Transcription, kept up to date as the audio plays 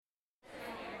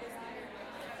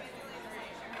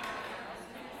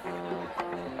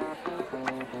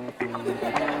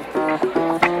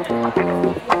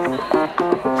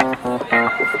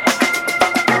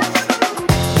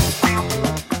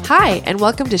Hi, and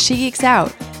welcome to She Geeks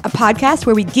Out, a podcast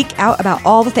where we geek out about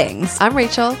all the things. I'm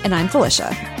Rachel. And I'm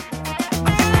Felicia.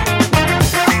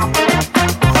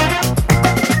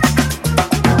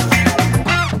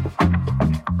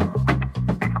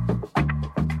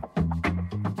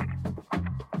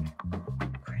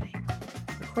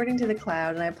 According to the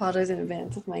cloud, and I apologize in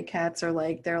advance if my cats are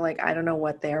like, I don't know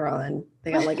what they're on.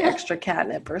 They got like extra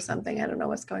catnip or something. I don't know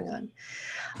what's going on.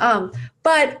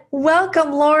 But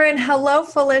welcome, Lauren. Hello,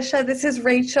 Felicia. This is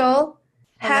Rachel.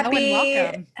 Hello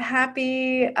and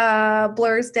Happy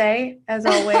Blur's Day, as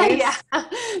always. Yeah.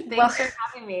 Thanks for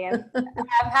having me. I'm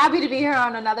happy to be here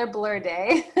on another Blur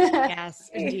Day.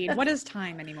 Yes, indeed. What is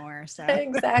time anymore? So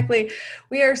Exactly.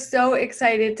 We are so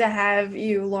excited to have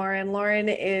you, Lauren. Lauren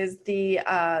is the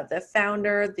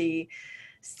founder, the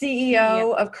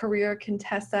CEO of Career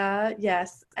Contessa.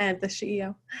 Yes, and the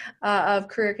CEO of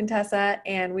Career Contessa.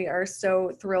 And we are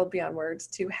so thrilled beyond words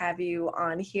to have you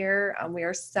on here. We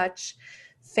are such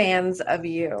fans of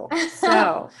you.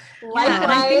 So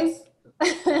likewise.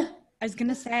 I was going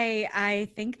to say, I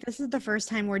think this is the first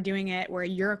time we're doing it where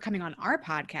you're coming on our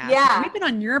podcast. Yeah. We've been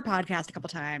on your podcast a couple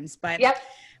times, but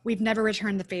we've never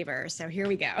returned the favor. So here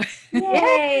we go.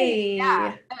 Yay.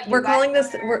 Yeah. We're calling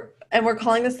this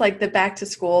like the back to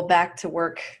school, back to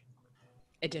work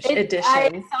edition.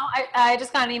 I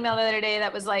just got an email the other day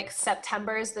that was like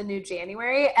September is the new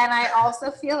January. And I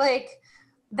also feel like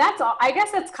that's all. I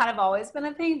guess that's kind of always been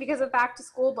a thing because of back to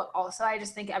school, but also I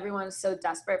just think everyone is so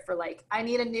desperate for like, I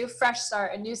need a new fresh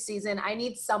start, a new season. I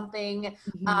need something.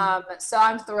 So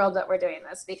I'm thrilled that we're doing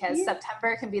this because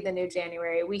September can be the new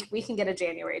January. We can get a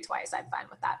January twice. I'm fine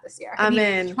with that this year. I'm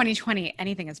in 2020.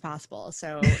 Anything is possible.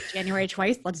 So January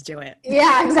twice, let's do it.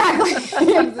 Yeah,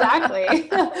 exactly. Exactly.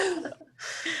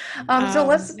 So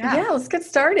let's get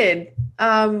started.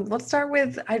 Let's start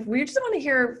with, we just want to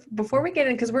hear before we get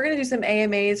in, because we're going to do some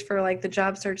AMAs for like the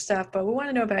job search stuff, but we want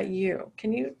to know about you.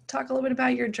 Can you talk a little bit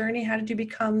about your journey? How did you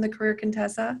become the Career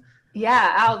Contessa?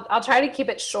 Yeah, I'll try to keep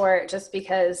it short just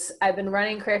because I've been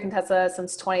running Career Contessa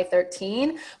since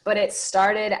 2013, but it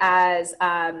started as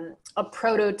a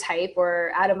prototype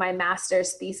or out of my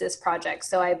master's thesis project.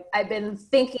 So I've been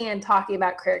thinking and talking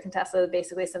about Career Contessa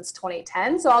basically since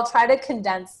 2010. So I'll try to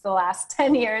condense the last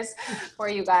 10 years for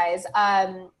you guys.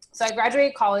 So I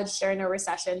graduated college during a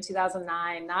recession,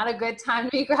 2009, not a good time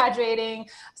to be graduating.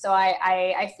 So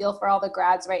I feel for all the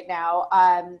grads right now.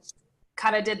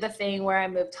 Kind of did the thing where I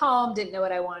moved home, didn't know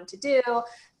what I wanted to do,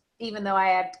 even though I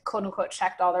had quote unquote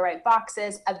checked all the right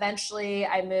boxes. Eventually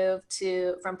I moved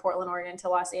from Portland, Oregon to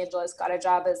Los Angeles, got a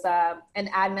job as an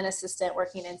admin assistant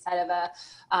working inside of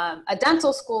a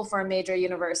dental school for a major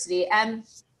university, and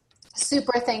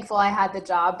super thankful I had the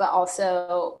job, but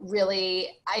also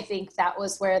really, I think that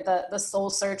was where the soul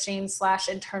searching /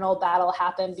 internal battle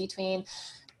happened between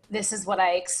this is what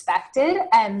I expected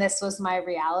and this was my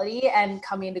reality, and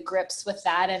coming to grips with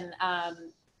that. And,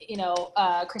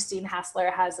 Christine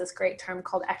Hassler has this great term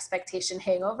called expectation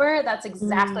hangover. That's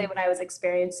exactly what I was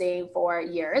experiencing for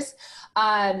years.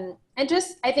 And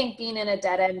just, I think being in a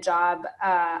dead end job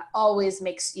always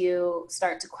makes you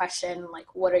start to question,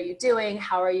 like, what are you doing?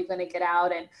 How are you going to get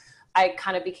out? And I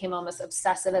kind of became almost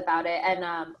obsessive about it.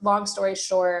 And long story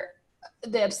short,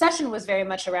 the obsession was very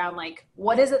much around like,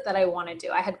 what is it that I want to do?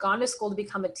 I had gone to school to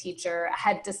become a teacher. I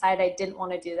had decided I didn't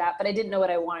want to do that, but I didn't know what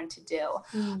I wanted to do.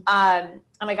 And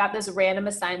I got this random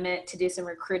assignment to do some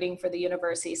recruiting for the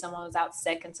university. Someone was out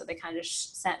sick, and so they kind of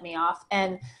sent me off.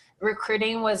 And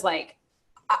recruiting was like,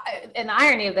 an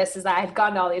irony of this is that I had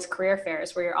gone to all these career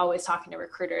fairs where you're always talking to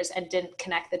recruiters and didn't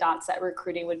connect the dots that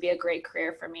recruiting would be a great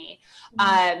career for me.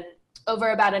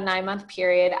 Over about a 9-month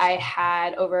period,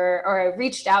 I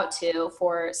reached out to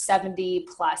for 70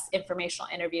 plus informational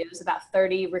interviews. About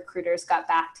 30 recruiters got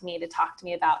back to me to talk to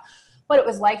me about what it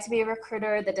was like to be a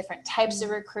recruiter, the different types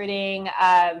of recruiting,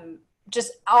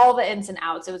 just all the ins and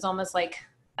outs. It was almost like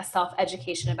a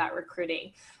self-education about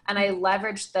recruiting. And I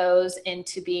leveraged those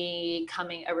into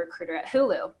becoming a recruiter at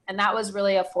Hulu. And that was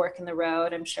really a fork in the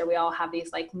road. I'm sure we all have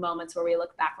these like moments where we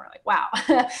look back and we're like, wow,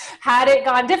 had it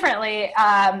gone differently,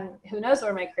 who knows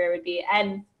where my career would be.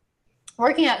 And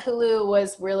working at Hulu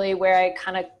was really where I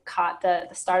kind of caught the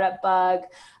startup bug.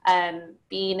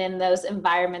 Being in those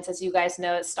environments, as you guys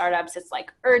know, at startups, it's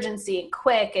like urgency and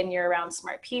quick, and you're around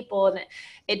smart people. And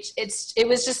it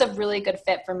was just a really good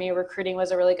fit for me. Recruiting was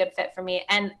a really good fit for me.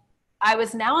 And I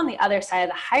was now on the other side of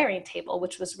the hiring table,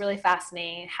 which was really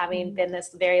fascinating, having been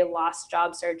this very lost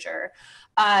job searcher.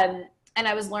 And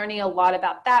I was learning a lot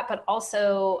about that, but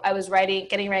also I was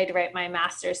getting ready to write my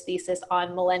master's thesis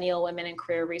on millennial women and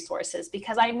career resources,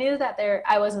 because I knew that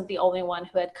I wasn't the only one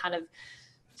who had kind of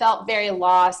felt very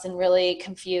lost and really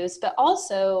confused. But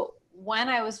also when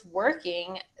I was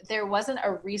working, there wasn't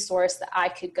a resource that I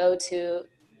could go to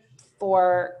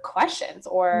for questions,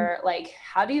 or like,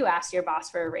 how do you ask your boss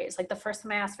for a raise? Like the first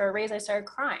time I asked for a raise, I started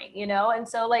crying, you know? And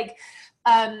so like,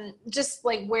 just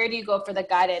like, where do you go for the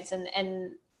guidance?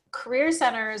 And career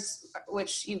centers,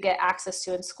 which you get access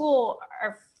to in school,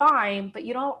 are fine, but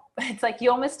you don't, it's like,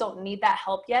 you almost don't need that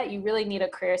help yet. You really need a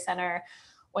career center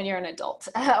when you're an adult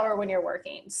or when you're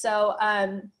working. So,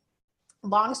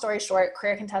 long story short,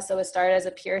 Career Contessa was started as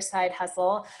a pure side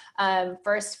hustle,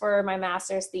 first for my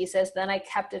master's thesis. Then I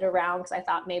kept it around because I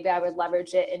thought maybe I would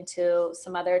leverage it into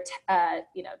some other,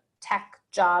 tech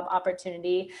job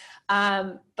opportunity.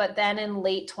 But then in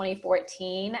late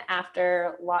 2014,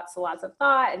 after lots and lots of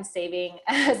thought and saving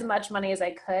as much money as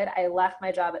I could, I left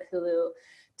my job at Hulu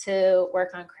to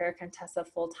work on Career Contessa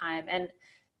full time. And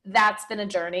that's been a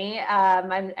journey.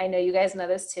 I know you guys know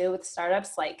this too with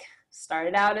startups, like,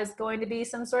 started out as going to be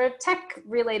some sort of tech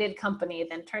related company,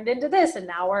 then turned into this. And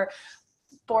now we're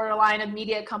borderline a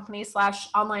media company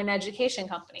 / online education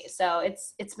company. So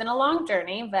it's been a long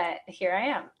journey, but here I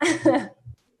am.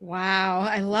 Wow,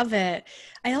 I love it.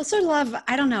 I also love,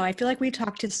 I don't know, I feel like we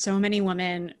talked to so many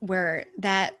women where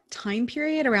that time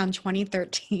period around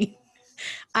 2013,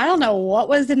 I don't know what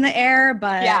was in the air,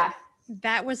 but Yeah.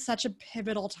 that was such a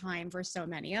pivotal time for so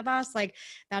many of us. Like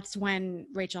that's when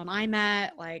Rachel and I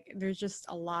met. Like there's just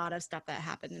a lot of stuff that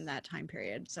happened in that time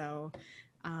period. So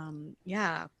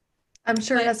yeah. I'm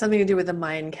sure it has something to do with the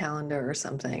Mayan calendar or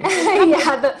something.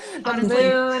 Yeah, the Honestly,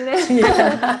 moon.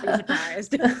 Yeah. Not be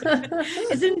surprised.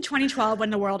 Is it in 2012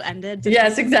 when the world ended?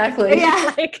 Yes, exactly.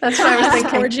 Yeah. Like That's what I was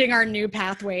thinking. forging our new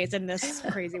pathways in this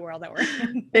crazy world that we're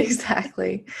in.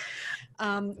 Exactly.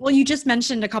 Well, you just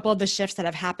mentioned a couple of the shifts that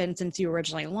have happened since you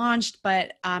originally launched,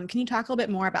 but can you talk a little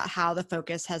bit more about how the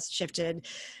focus has shifted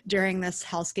during this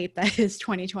hellscape that is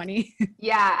 2020?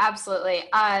 Yeah, absolutely.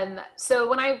 So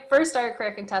when I first started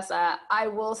Career Contessa, I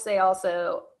will say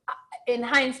also, in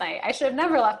hindsight, I should have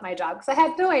never left my job because I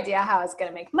had no idea how I was going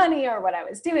to make money or what I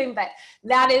was doing. But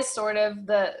that is sort of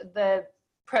the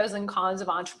pros and cons of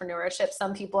entrepreneurship.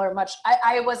 Some people are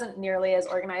I wasn't nearly as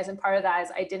organized, and part of that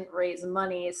is I didn't raise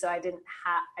money. So I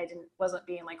wasn't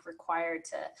being like required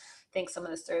to think some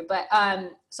of this through. But,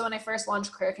 so when I first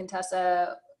launched Career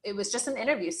Contessa, it was just an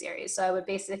interview series. So I would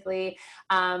basically,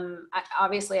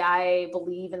 obviously I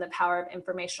believe in the power of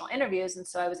informational interviews. And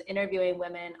so I was interviewing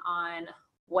women on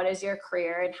what is your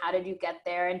career and how did you get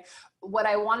there? And what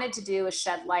I wanted to do was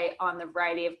shed light on the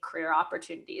variety of career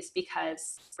opportunities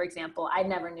because, for example, I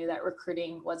never knew that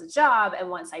recruiting was a job. And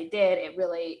once I did, it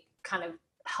really kind of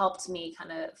helped me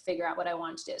kind of figure out what I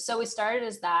wanted to do. So we started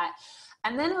as that.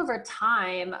 And then over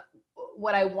time,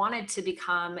 what I wanted to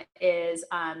become is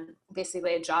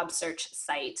basically a job search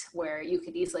site where you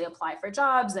could easily apply for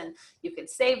jobs and you could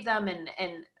save them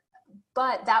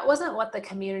but that wasn't what the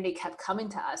community kept coming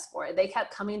to us for. They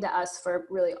kept coming to us for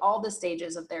really all the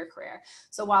stages of their career.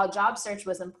 So while job search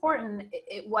was important,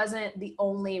 it wasn't the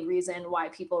only reason why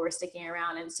people were sticking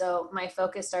around. And so my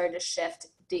focus started to shift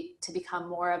to become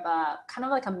more of a kind of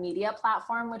like a media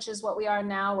platform, which is what we are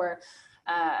now. We're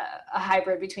a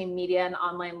hybrid between media and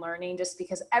online learning, just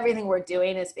because everything we're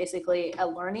doing is basically a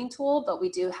learning tool, but we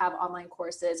do have online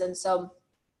courses. And so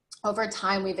over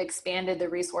time, we've expanded the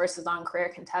resources on Career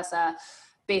Contessa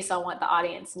based on what the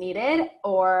audience needed,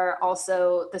 or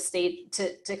also the stage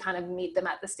to kind of meet them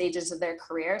at the stages of their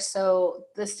career. So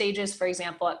the stages, for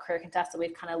example, at Career Contessa,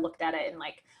 we've kind of looked at it in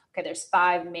like, okay, there's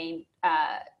 5 main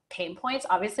pain points.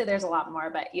 Obviously there's a lot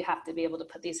more, but you have to be able to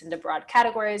put these into broad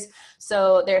categories.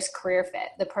 So there's career fit,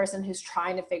 the person who's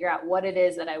trying to figure out what it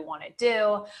is that I want to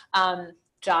do.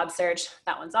 Job search,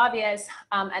 that one's obvious.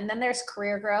 And then there's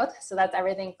career growth. So that's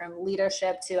everything from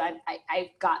leadership to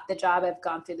I got the job, I've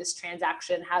gone through this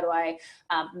transaction. How do I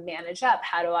manage up?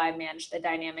 How do I manage the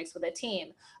dynamics with a team?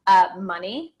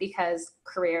 Money, because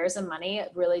careers and money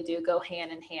really do go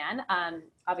hand in hand.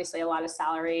 Obviously a lot of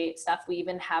salary stuff. We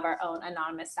even have our own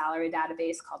anonymous salary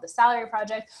database called the Salary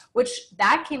Project, which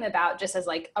that came about just as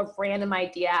like a random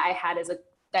idea I had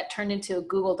that turned into a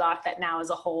Google Doc that now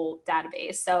is a whole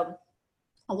database. So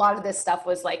a lot of this stuff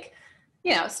was like,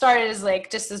 started as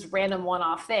like just this random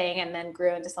one-off thing and then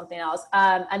grew into something else.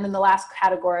 And then the last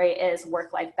category is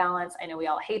work-life balance. I know we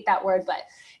all hate that word, but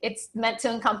it's meant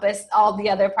to encompass all the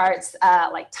other parts,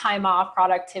 like time off,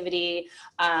 productivity,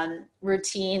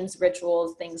 routines,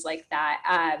 rituals, things like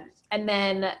that. And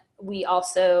then we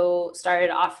also started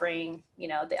offering,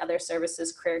 the other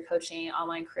services, career coaching,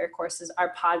 online career courses,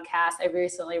 our podcast. I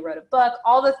recently wrote a book,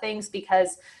 all the things,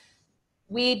 because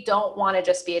we don't want to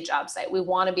just be a job site. We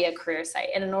want to be a career site.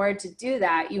 And in order to do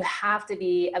that, you have to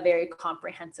be a very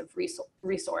comprehensive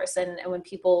resource. And when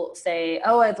people say,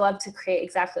 oh, I'd love to create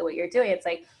exactly what you're doing, it's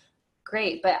like,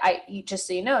 great, but just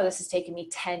so you know, this has taken me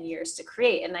 10 years to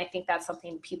create. And I think that's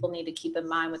something people need to keep in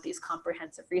mind with these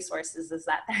comprehensive resources, is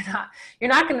that you're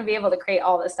not going to be able to create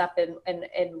all this stuff in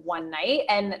one night.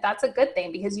 And that's a good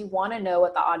thing, because you want to know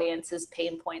what the audience's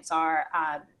pain points are,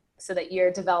 so that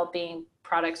you're developing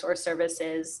products or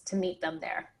services to meet them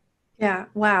there. Yeah.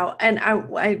 Wow. And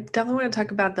I definitely want to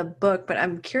talk about the book, but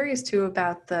I'm curious too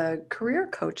about the career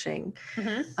coaching,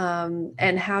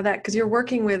 and how that, because you're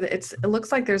working with, it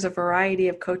looks like there's a variety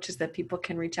of coaches that people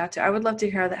can reach out to. I would love to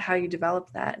hear how you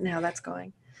developed that and how that's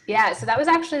going. Yeah, so that was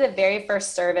actually the very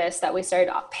first service that we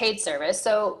started off, paid service.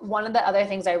 So one of the other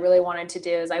things I really wanted to do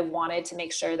is I wanted to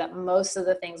make sure that most of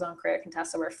the things on Career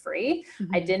Contessa were free.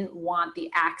 I didn't want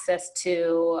the access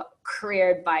to career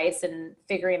advice and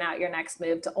figuring out your next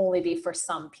move to only be for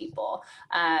some people.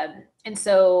 And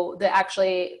so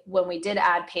when we did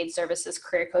add paid services,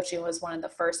 career coaching was one of the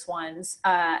first ones.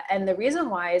 And the reason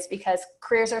why is because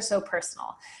careers are so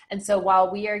personal. And so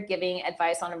while we are giving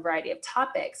advice on a variety of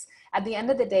topics, at the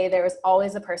end of the day, there was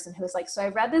always a person who was like, so I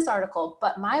read this article,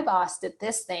 but my boss did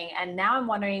this thing, and now I'm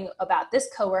wondering about this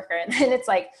coworker. And then it's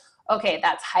like, okay,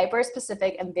 that's hyper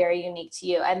specific and very unique to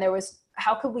you. And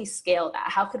how could we scale that?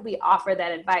 How could we offer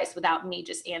that advice without me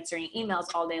just answering emails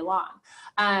all day long?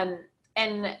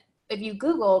 And if you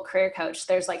Google career coach,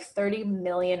 there's like 30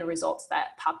 million results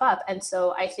that pop up. And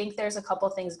so I think there's a couple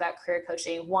of things about career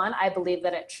coaching. One, I believe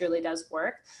that it truly does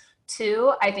work.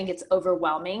 Two, I think it's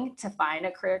overwhelming to find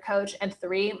a career coach. And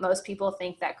three, most people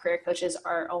think that career coaches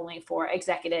are only for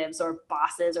executives or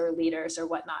bosses or leaders or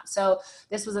whatnot. So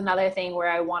this was another thing where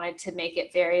I wanted to make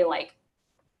it very like,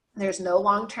 there's no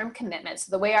long-term commitment.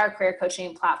 So the way our career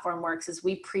coaching platform works is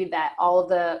we pre-vet all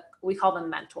of we call them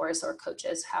mentors or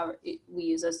coaches, how we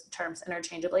use those terms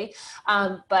interchangeably.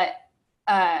 But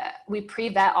we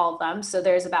pre-vet all of them. So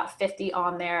there's about 50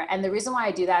 on there. And the reason why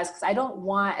I do that is because I don't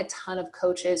want a ton of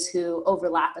coaches who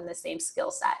overlap in the same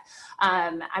skill set.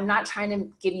 I'm not trying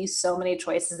to give you so many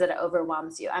choices that it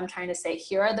overwhelms you. I'm trying to say,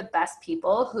 here are the best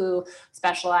people who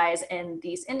specialize in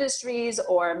these industries,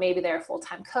 or maybe they're a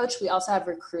full-time coach. We also have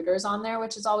recruiters on there,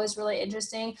 which is always really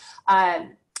interesting.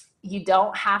 You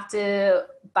don't have to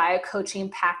buy a coaching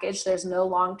package. There's no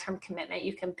long-term commitment.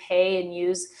 You can pay and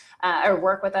use or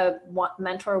work with a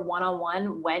mentor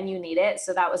one-on-one when you need it.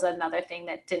 So that was another thing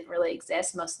that didn't really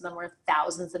exist. Most of them were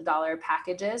thousands of dollar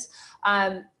packages.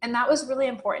 And that was really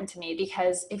important to me,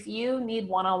 because if you need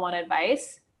one-on-one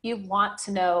advice, you want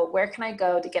to know, where can I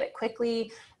go to get it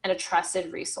quickly and a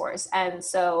trusted resource. And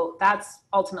so that's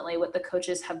ultimately what the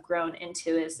coaches have grown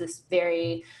into, is this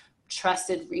very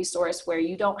trusted resource where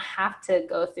you don't have to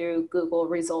go through Google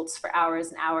results for hours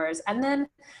and hours. And then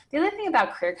the other thing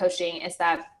about career coaching is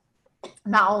that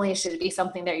not only should it be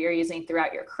something that you're using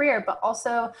throughout your career, but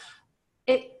also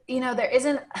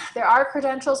there are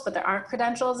credentials, but there aren't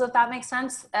credentials, if that makes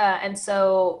sense. And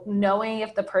so knowing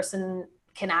if the person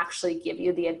can actually give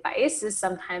you the advice is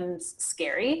sometimes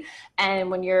scary. And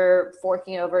when you're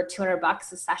forking over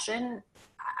 $200 a session,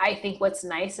 I think what's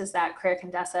nice is that Career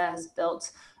Contessa has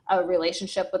built a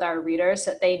relationship with our readers,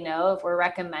 so that they know if we're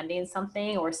recommending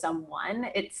something or someone,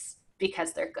 it's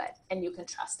because they're good and you can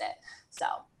trust it. So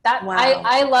that, wow.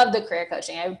 I love the career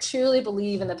coaching. I truly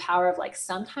believe in the power of, like,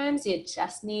 sometimes you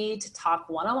just need to talk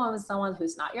one-on-one with someone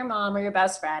who's not your mom or your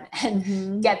best friend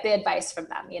and get the advice from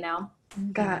them, you know?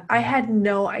 God, I had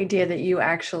no idea that you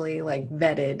actually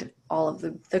vetted all of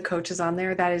the coaches on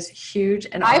there. That is huge.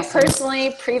 And I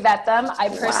personally pre-vet them. I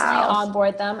personally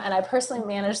onboard them, and I personally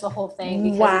manage the whole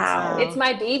thing because it's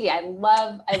my baby. I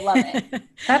love it.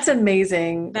 That's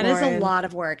amazing. That Lauren. Is a lot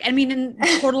of work. I mean, and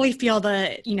totally feel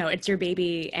it's your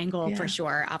baby angle for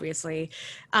sure, obviously.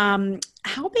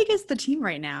 How big is the team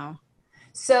right now?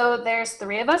 So there's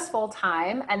 3 of us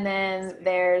full-time, and then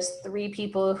there's 3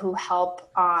 people who help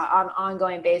on an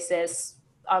ongoing basis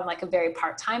on a very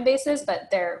part-time basis, but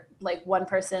they're one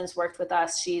person's worked with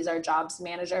us. She's our jobs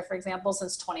manager, for example,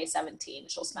 since 2017.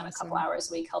 She'll spend a couple hours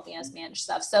a week helping us manage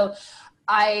stuff. So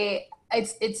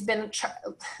it's been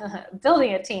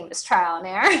building a team is trial and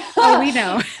error. Oh, we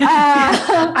know.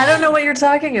 I don't know what you're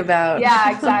talking about.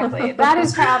 Yeah, exactly. That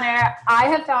is trial and error. I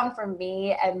have found for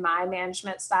me and my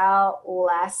management style,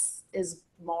 less is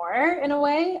more in a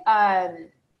way.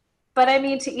 But I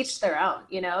mean, to each their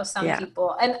own, some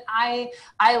people, and I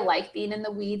like being in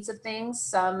the weeds of things.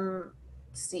 Some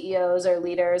CEOs or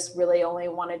leaders really only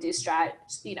want to do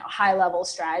high level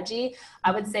strategy.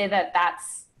 I would say that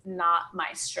that's not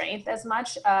my strength as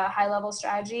much, high level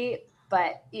strategy.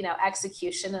 but, you know,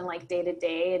 execution and like day to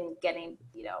day and getting,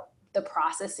 you know, the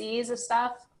processes of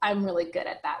stuff, I'm really good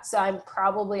at that. So I'm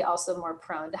probably also more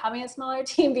prone to having a smaller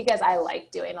team because I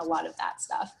like doing a lot of that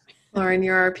stuff. Lauren,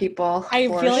 you're our people. I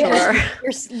feel like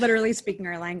you're literally speaking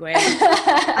our language.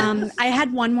 I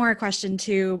had one more question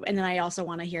too, and then I also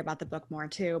want to hear about the book more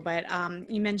too. But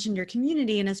you mentioned your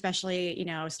community, and especially, you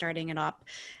know, starting it up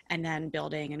and then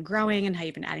building and growing, and how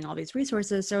you've been adding all these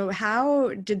resources. So how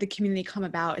did the community come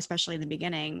about, especially in the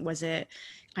beginning? Was it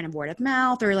kind of word of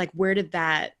mouth, or like where did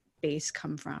that base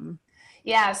come from?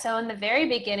 Yeah, so in the very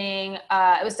beginning,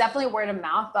 it was definitely word of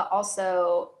mouth, but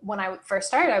also when I first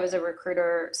started, I was a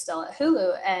recruiter still at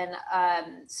Hulu. And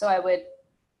so I would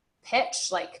pitch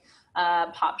like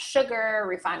Pop Sugar,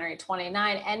 Refinery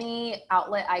 29, any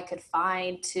outlet I could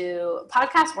find to,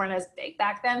 podcasts weren't as big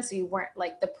back then. So you weren't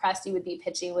like the press you would be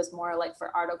pitching was more like for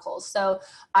articles. So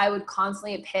I would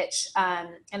constantly pitch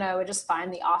and I would just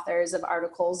find the authors of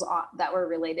articles that were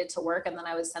related to work. And then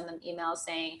I would send them emails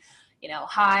saying, you know,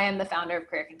 hi, I'm the founder of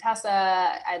Career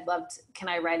Contessa. Can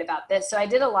I write about this? So I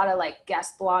did a lot of like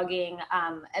guest blogging.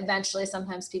 Eventually,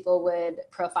 sometimes people would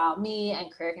profile me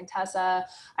and Career Contessa.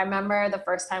 I remember the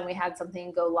first time we had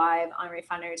something go live on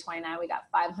Refinery 29, we got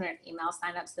 500 email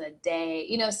signups in a day,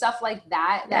 you know, stuff like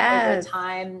that, that over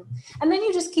time. And then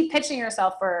you just keep pitching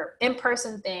yourself for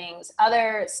in-person things,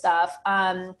 other stuff.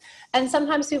 And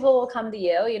sometimes people will come to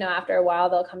you, you know, after a while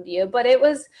they'll come to you, but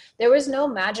there was no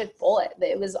magic bullet.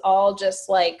 It was all just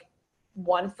like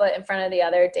one foot in front of the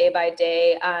other day by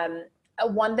day.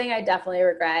 One thing I definitely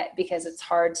regret, because it's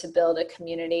hard to build a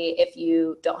community if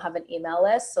you don't have an email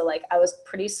list. So like I was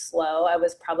pretty slow. I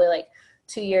was probably like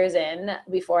 2 years in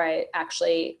before I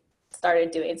actually started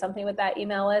doing something with that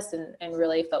email list and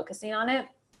really focusing on it.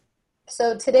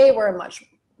 So today we're a much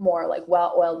more like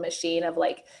well-oiled machine of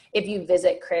like, if you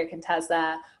visit Career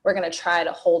Contessa, we're going to try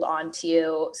to hold on to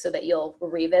you so that you'll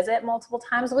revisit multiple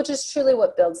times, which is truly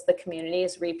what builds the community,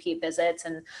 is repeat visits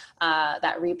and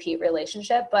that repeat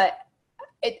relationship. But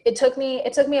it took me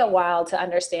a while to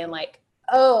understand like,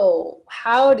 oh,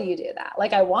 how do you do that?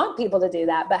 Like, I want people to do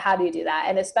that, but how do you do that?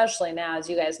 And especially now, as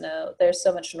you guys know, there's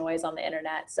so much noise on the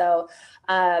internet. So,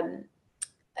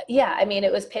 yeah, I mean,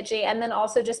 it was pitchy, and then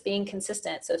also just being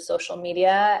consistent. So social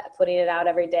media, putting it out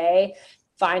every day,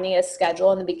 finding a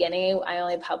schedule. In the beginning, I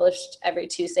only published every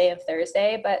Tuesday and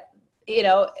Thursday, but you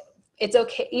know, it's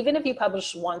okay. Even if you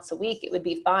publish once a week, it would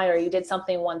be fine. Or you did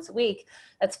something once a week,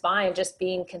 that's fine. Just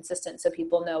being consistent so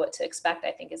people know what to expect,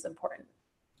 I think, is important.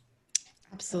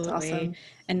 Absolutely. Awesome.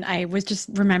 And I was just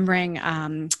remembering,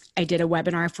 I did a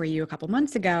webinar for you a couple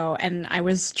months ago, and I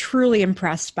was truly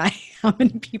impressed by how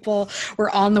many people were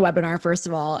on the webinar, first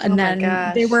of all. And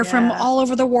then they were from all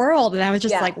over the world. And I was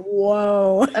just like,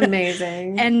 whoa.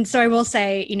 Amazing. And so I will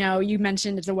say, you know, you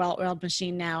mentioned it's a well-oiled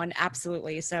machine now, and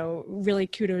absolutely. So really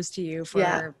kudos to you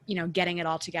for, you know, getting it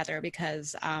all together,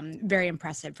 because very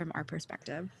impressive from our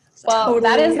perspective. Well, totally.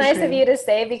 That is nice of you to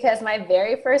say, because my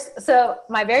very first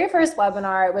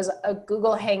webinar was a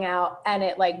Google Hangout, and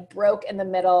it like broke in the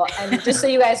middle. And just so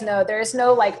you guys know, there's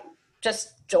no like,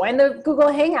 just join the Google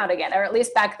Hangout again. Or at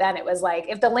least back then it was like,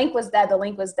 if the link was dead, the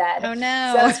link was dead. Oh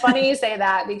no. So it's funny you say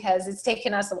that, because it's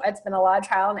been a lot of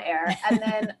trial and error. And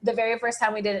then the very first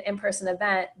time we did an in-person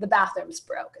event, the bathrooms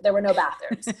broke. There were no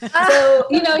bathrooms. So,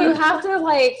 you know, you have to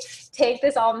like take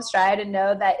this all in stride and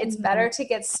know that it's better to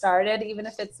get started, even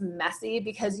if it's messy,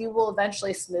 because you will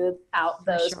eventually smooth out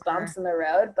those bumps in the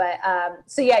road. But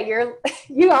so yeah,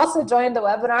 you also joined the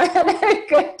webinar at a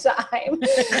good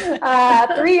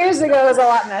time. 3 years ago was a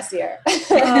lot messier.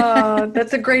 Oh,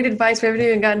 that's a great advice. We haven't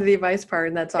even gotten to the advice part,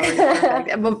 and that's already perfect.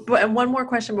 And one more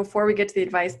question before we get to the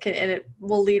advice, and it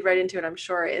will lead right into it, I'm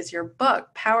sure, is your book,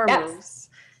 Power Moves.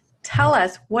 Tell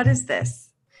us, what is this?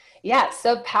 Yeah,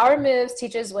 so Power Moves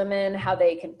teaches women how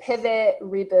they can pivot,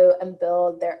 reboot, and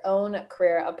build their own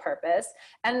career of purpose.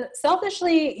 And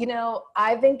selfishly, you know,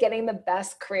 I've been getting the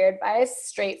best career advice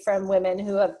straight from women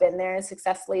who have been there and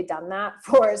successfully done that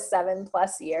for 7+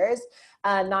 years,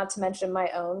 not to mention my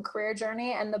own career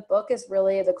journey. And the book is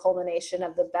really the culmination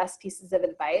of the best pieces of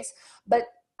advice. But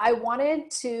I wanted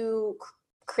to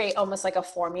create almost like a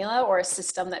formula or a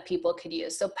system that people could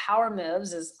use. So Power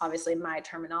Moves is obviously my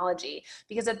terminology,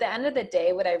 because at the end of the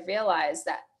day, what I realized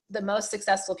that the most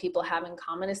successful people have in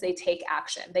common is they take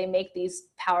action. They make these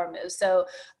power moves. So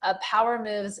Power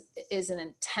Moves is an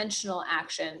intentional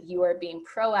action. You are being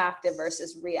proactive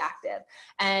versus reactive.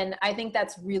 And I think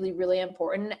that's really, really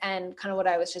important. And kind of what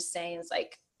I was just saying is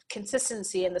like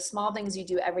consistency and the small things you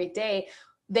do every day,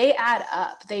 they add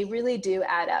up. They really do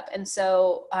add up. And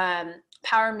so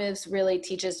Power Moves really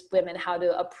teaches women how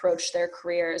to approach their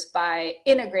careers by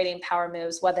integrating power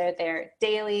moves, whether they're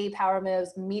daily power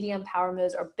moves, medium power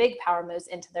moves, or big power moves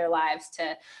into their lives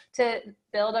to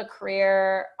build a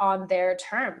career on their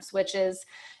terms, which is,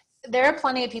 there are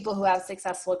plenty of people who have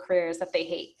successful careers that they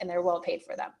hate and they're well paid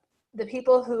for them. The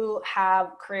people who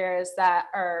have careers that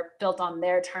are built on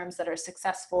their terms, that are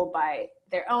successful by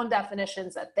their own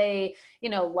definitions, that they,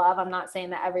 love. I'm not saying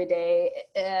that every day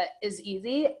is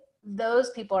easy. Those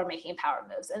people are making power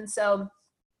moves. And so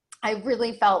I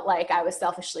really felt like I was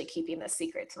selfishly keeping this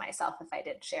secret to myself if I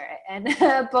didn't share it. And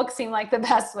a book seemed like the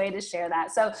best way to share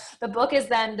that. So the book is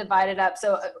then divided up.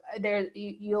 So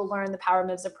you'll learn the power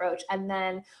moves approach. And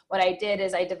then what I did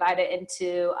is I divided it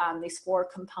into these 4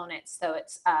 components. So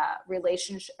it's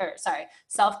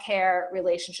self-care,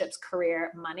 relationships,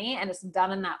 career, money. And it's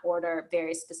done in that order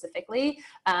very specifically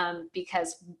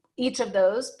because each of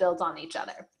those builds on each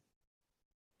other.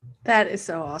 That is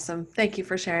so awesome. Thank you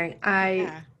for sharing.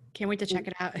 Can't wait to check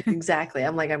it out. Exactly.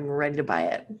 I'm ready to buy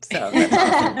it. So that's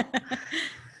awesome.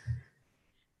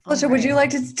 Felicia, would you like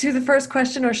to do the first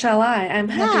question or shall I? I'm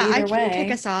happy either way. I can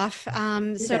kick us off.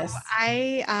 I'm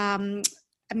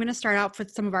going to start out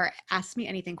with some of our Ask Me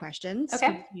Anything questions.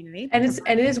 Okay. Community. And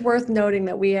it is worth noting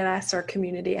that we had asked our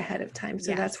community ahead of time.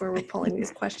 So that's where we're pulling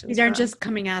these questions These aren't just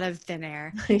coming out of thin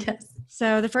air. Yes.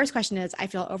 So the first question is, I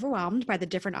feel overwhelmed by the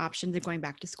different options of going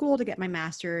back to school to get my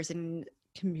master's in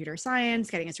computer science,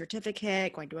 getting a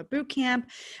certificate, going to a boot camp,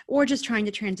 or just trying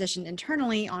to transition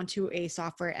internally onto a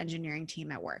software engineering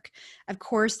team at work. Of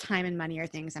course, time and money are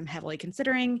things I'm heavily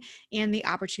considering, and the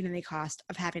opportunity cost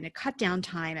of having to cut down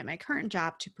time at my current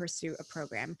job to pursue a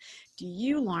program. Do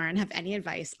you, Lauren, have any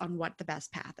advice on what the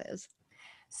best path is?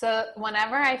 So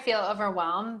whenever I feel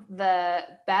overwhelmed, the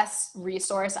best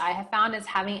resource I have found is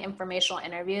having informational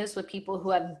interviews with people who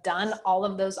have done all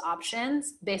of those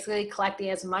options, basically collecting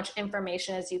as much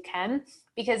information as you can,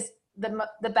 because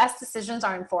the best decisions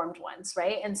are informed ones,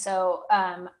 right? And so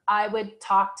I would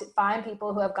find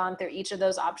people who have gone through each of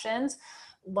those options,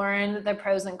 learn the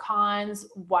pros and cons,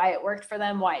 why it worked for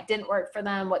them, why it didn't work for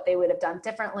them, what they would have done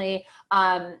differently.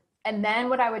 And then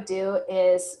what I would do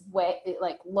is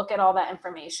look at all that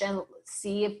information,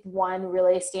 see if one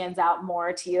really stands out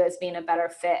more to you as being a better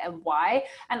fit and why.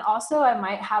 And also I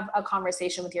might have a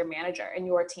conversation with your manager and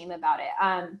your team about it.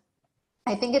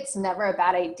 I think it's never a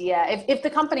bad idea. If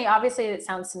the company, obviously it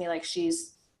sounds to me like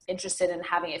she's interested in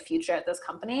having a future at this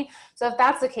company. So if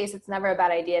that's the case, it's never a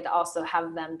bad idea to also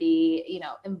have them be,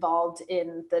 involved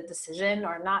in the decision,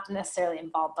 or not necessarily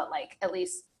involved, but at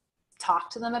least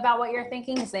talk to them about what you're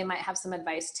thinking, because they might have some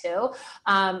advice too.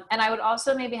 And I would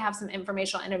also maybe have some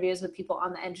informational interviews with people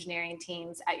on the engineering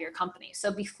teams at your company.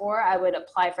 So before I would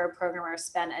apply for a program or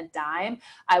spend a dime,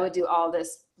 I would do all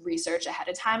this research ahead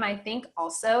of time. I think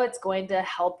also it's going to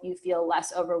help you feel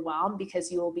less overwhelmed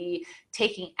because you will be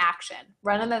taking action.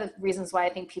 One of the reasons why I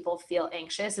think people feel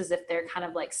anxious is if they're kind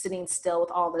of sitting still with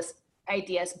all this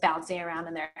ideas bouncing around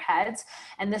in their heads.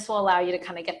 And this will allow you to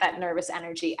kind of get that nervous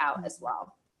energy out as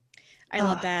well. I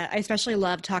love that. I especially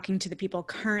love talking to the people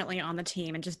currently on the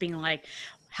team and just being like,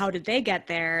 how did they get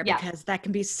there? Because that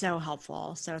can be so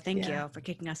helpful. So thank you for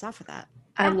kicking us off with that.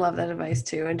 I love that advice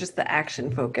too. And just the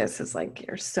action focus is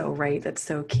you're so right. That's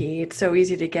so key. It's so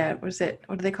easy to get, what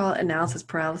do they call it? Analysis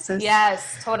paralysis.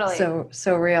 Yes, totally.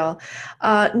 So real.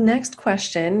 Next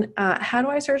question. How do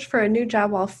I search for a new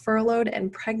job while furloughed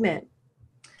and pregnant?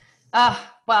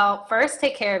 Well, first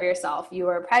take care of yourself. You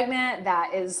are pregnant.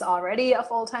 That is already a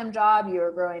full-time job. You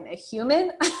are growing a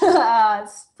human.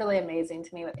 It's really amazing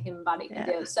to me what the human body can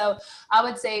do. So I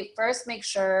would say first, make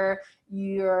sure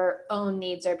your own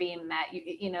needs are being met.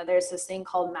 There's this thing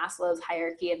called Maslow's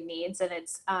hierarchy of needs, and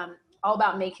it's all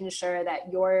about making sure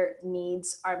that your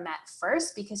needs are met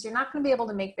first, because you're not going to be able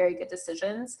to make very good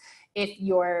decisions if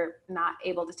you're not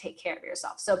able to take care of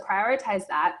yourself. So prioritize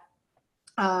that.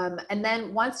 And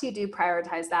then once you do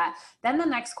prioritize that, then the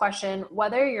next question,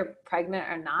 whether you're pregnant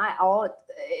or not,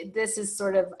 this is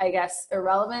sort of, I guess,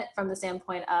 irrelevant from the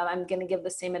standpoint of, I'm going to give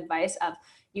the same advice of,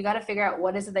 you got to figure out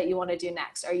what is it that you want to do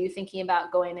next. Are you thinking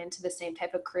about going into the same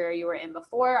type of career you were in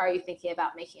before? Are you thinking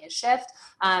about making a shift?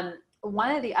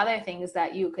 One of the other things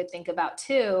that you could think about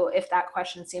too, if that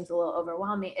question seems a little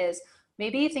overwhelming, is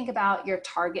maybe you think about your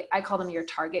target, I call them your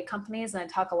target companies, and I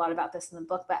talk a lot about this in the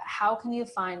book, but how can you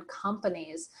find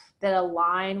companies that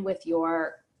align with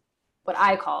what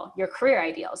I call your career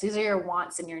ideals? These are your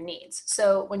wants and your needs.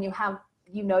 So when you have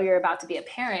you know you're about to be a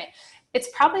parent, it's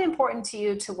probably important to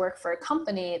you to work for a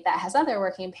company that has other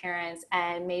working parents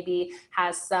and maybe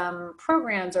has some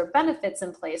programs or benefits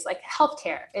in place. Like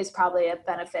healthcare is probably a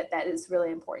benefit that is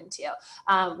really important to you.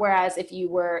 Whereas if you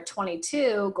were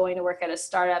 22 going to work at a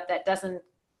startup that doesn't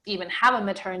even have a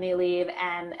maternity leave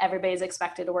and everybody's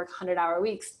expected to work 100-hour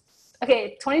weeks,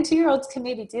 okay, 22-year-olds can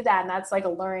maybe do that, and that's like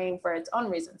alluring for its own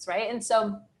reasons, right? And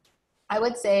so I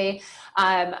would say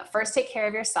first take care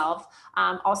of yourself.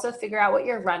 Also figure out what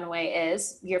your runway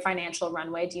is, your financial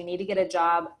runway. Do you need to get a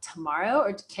job tomorrow,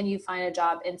 or can you find a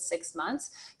job in 6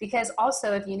 months? Because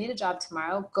also if you need a job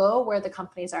tomorrow, go where the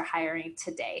companies are hiring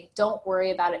today. Don't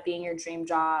worry about it being your dream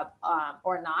job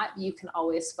or not. You can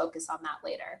always focus on that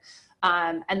later.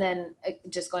 And then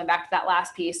just going back to that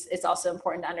last piece, it's also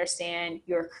important to understand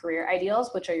your career ideals,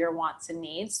 which are your wants and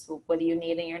needs. What do you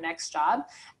need in your next job?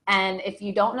 And if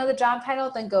you don't know the job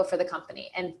title, then go for the company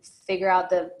and figure out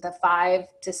the 5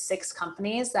 to 6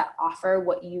 companies that offer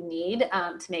what you need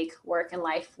to make work and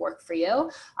life work for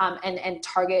you, and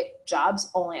target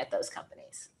jobs only at those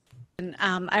companies. And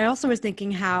I also was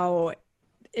thinking how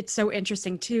it's so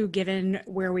interesting too, given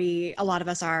where a lot of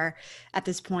us are at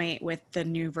this point with the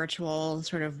new virtual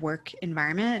sort of work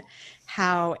environment,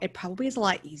 how it probably is a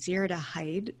lot easier to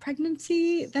hide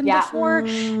pregnancy than before.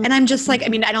 And I'm just like, I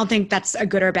mean, I don't think that's a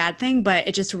good or bad thing, but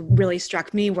it just really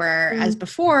struck me whereas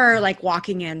before, like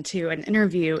walking into an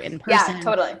interview in person,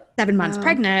 7 months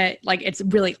pregnant, like it's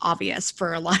really obvious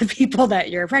for a lot of people that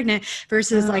you're pregnant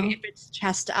versus like if it's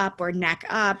chest up or neck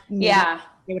up.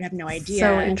 They would have no idea.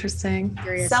 So interesting.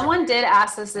 Someone did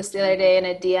ask us this the other day in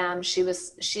a DM.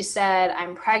 She said,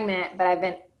 I'm pregnant, but I've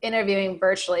been interviewing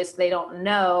virtually, so they don't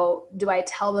know. Do I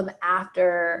tell them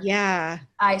after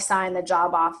I sign the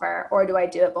job offer, or do I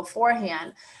do it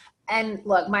beforehand? And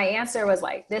look, my answer was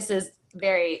like, this is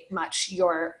very much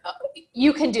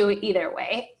you can do it either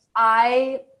way.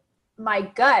 My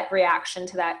gut reaction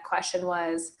to that question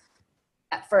was,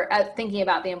 for thinking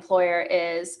about the employer,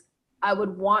 is I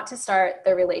would want to start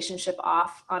the relationship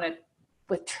off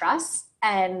with trust,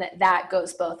 and that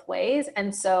goes both ways.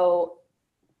 And so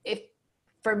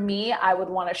for me, I would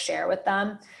want to share with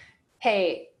them,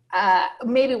 hey,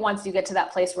 maybe once you get to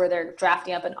that place where they're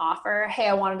drafting up an offer, hey,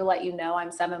 I wanted to let you know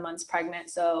I'm 7 months pregnant.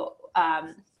 So,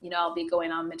 I'll be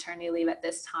going on maternity leave at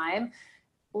this time.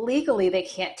 Legally, they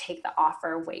can't take the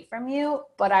offer away from you,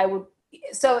 but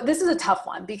so this is a tough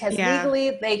one because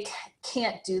legally they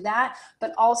can't do that,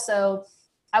 but also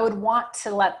I would want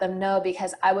to let them know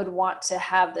because I would want to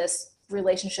have this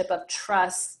relationship of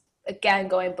trust, again,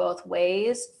 going both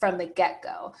ways from the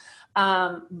get-go.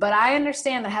 But I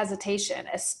understand the hesitation,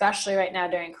 especially right now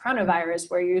during coronavirus,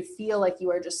 where you feel like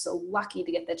you are just so lucky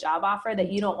to get the job offer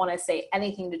that you don't want to say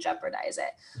anything to jeopardize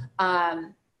it.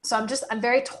 So I'm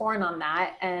very torn on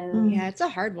that. And yeah, it's a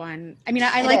hard one. I mean,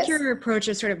 I like your approach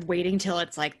of sort of waiting till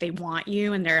it's like they want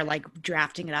you and they're like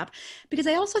drafting it up, because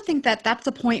I also think that that's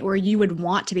the point where you would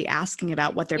want to be asking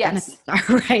about what their benefits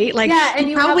are, right? Like and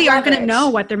you probably aren't going to know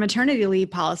what their maternity leave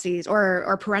policies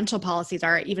or parental policies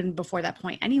are even before that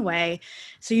point anyway.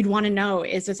 So you'd want to know,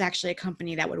 is this actually a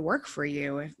company that would work for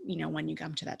you if, when you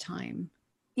come to that time?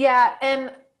 Yeah.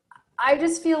 And I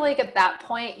just feel like at that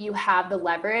point you have the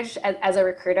leverage as a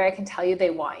recruiter. I can tell you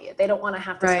they want you. They don't want to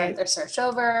have to start their search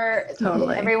over.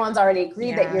 Totally. Everyone's already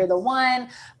agreed that you're the one.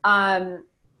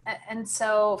 And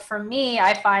so for me,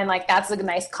 I find like that's a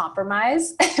nice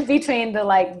compromise between the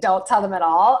like, don't tell them at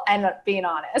all and being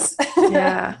honest.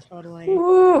 Yeah, totally.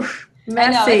 Ooh,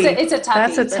 messy. It's a toughie.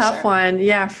 That's a tough one.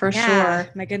 Yeah, for sure.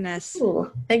 My goodness.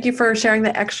 Ooh. Thank you for sharing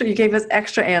the extra. You gave us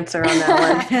extra answer on that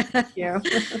one. Thank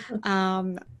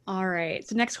you. All right.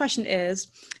 So next question is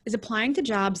applying to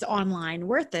jobs online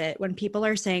worth it when people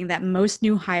are saying that most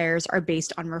new hires are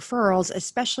based on referrals,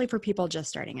 especially for people just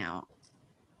starting out?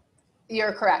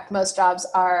 You're correct. Most jobs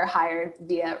are hired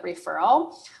via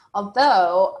referral.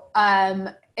 Although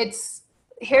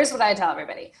here's what I tell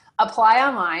everybody. Apply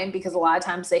online, because a lot of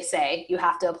times they say you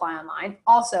have to apply online.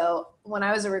 Also, when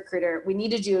I was a recruiter, we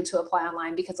needed you to apply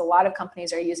online because a lot of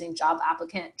companies are using job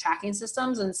applicant tracking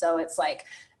systems. And so it's like,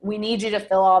 we need you to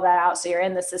fill all that out so you're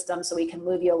in the system so we can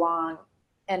move you along.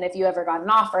 And if you ever got an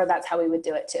offer, that's how we would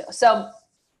do it too. So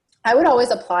I would always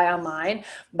apply online,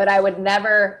 but I would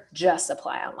never just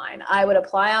apply online. I would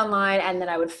apply online and then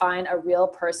I would find a real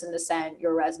person to send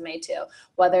your resume to,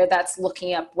 whether that's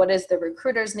looking up what is the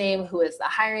recruiter's name, who is the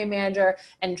hiring manager,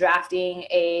 and drafting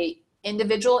a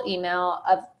individual email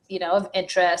of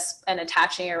interest and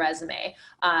attaching your resume.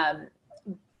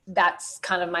 That's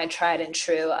kind of my tried and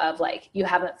true of like, you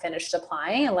haven't finished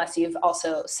applying unless you've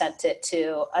also sent it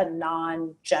to a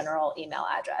non-general email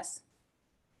address.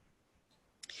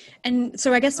 And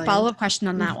so I guess Brilliant. follow-up question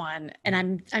on that one, and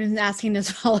I'm asking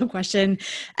this follow-up question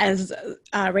as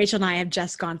Rachel and I have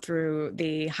just gone through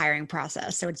the hiring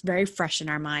process, so it's very fresh in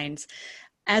our minds.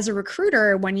 As a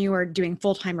recruiter, when you are doing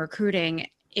full-time recruiting,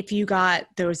 if you got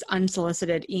those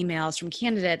unsolicited emails from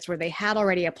candidates where they had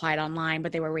already applied online,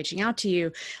 but they were reaching out to you,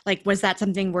 like, was that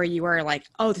something where you were like,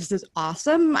 oh, this is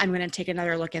awesome, I'm going to take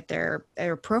another look at their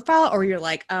profile? Or you're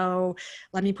like, oh,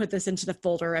 let me put this into the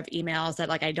folder of emails that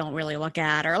like I don't really look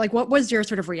at? Or like, what was your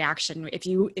sort of reaction if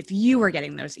you were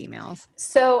getting those emails?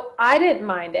 So I didn't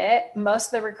mind it. Most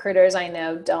of the recruiters I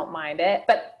know don't mind it,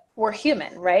 but we're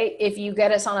human, right? If you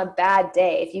get us on a bad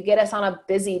day, if you get us on a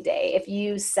busy day, if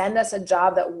you send us a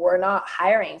job that we're not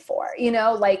hiring for,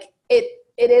 like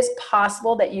it is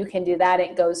possible that you can do that.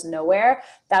 It goes nowhere.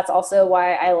 That's also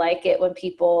why I like it when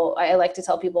I like to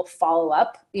tell people follow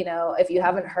up. If you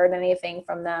haven't heard anything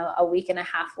from them a week and a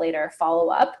half later, follow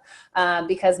up,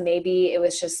 because maybe it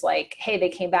was just like, hey, they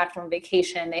came back from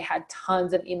vacation. They had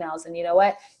tons of emails, and you know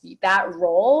what? That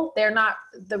role,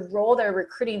 the role they're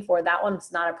recruiting for, that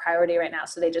one's not a priority right now.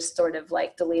 So they just sort of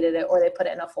like deleted it, or they put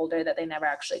it in a folder that they never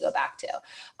actually go back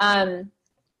to.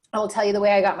 I will tell you the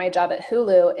way I got my job at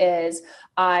Hulu is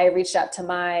I reached out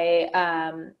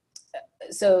to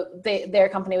their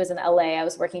company was in LA. I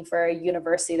was working for a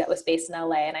university that was based in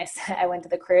LA. And I went to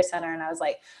the Career Center and I was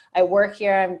like, I work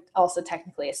here. I'm also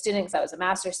technically a student because I was a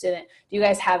master's student. Do you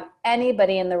guys have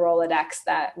anybody in the Rolodex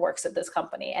that works at this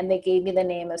company? And they gave me the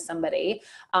name of somebody.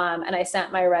 And I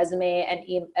sent my resume and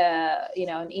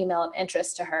an email of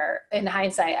interest to her. In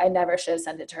hindsight, I never should have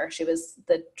sent it to her. She was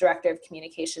the director of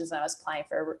communications and I was applying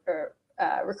for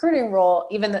recruiting role,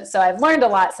 so I've learned a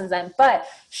lot since then, but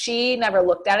she never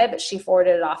looked at it, but she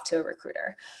forwarded it off to a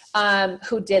recruiter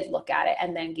who did look at it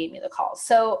and then gave me the call.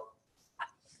 So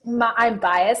I'm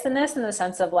biased in this in the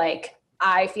sense of like,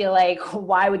 I feel like,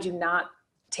 why would you not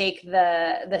take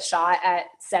the shot at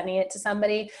sending it to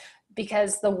somebody?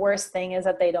 Because the worst thing is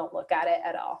that they don't look at it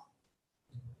at all.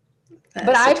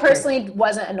 But I personally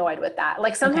wasn't annoyed with that.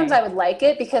 Like sometimes I would like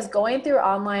it because going through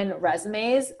online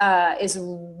resumes is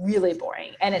really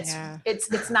boring, and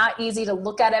it's not easy to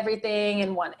look at everything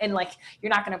and like you're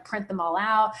not going to print them all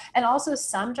out. And also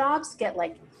some jobs get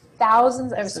like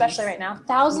thousands, especially right now,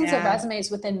 thousands of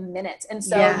resumes within minutes, and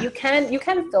so you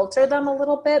can filter them a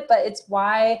little bit. But it's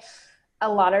why a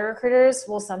lot of recruiters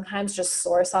will sometimes just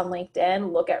source on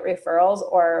LinkedIn, look at referrals,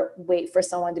 or wait for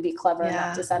someone to be clever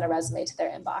enough to send a resume to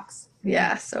their inbox.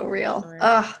 Yeah, so real.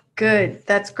 Oh, good.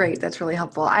 That's great. That's really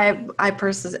helpful. I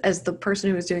personally, as the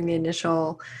person who was doing the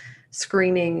initial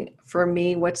screening, for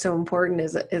me, what's so important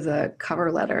is a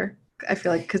cover letter. I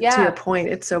feel like, because to your point,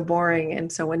 it's so boring.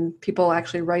 And so when people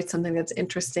actually write something that's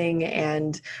interesting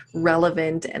and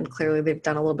relevant, and clearly they've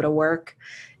done a little bit of work,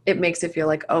 it makes it feel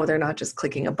like, oh, they're not just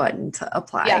clicking a button to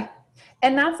apply. Yeah.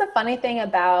 And that's the funny thing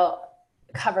about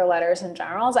cover letters in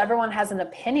general is everyone has an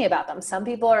opinion about them. Some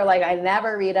people are like, I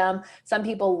never read them. Some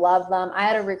people love them. I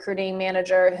had a recruiting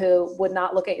manager who would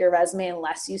not look at your resume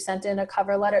unless you sent in a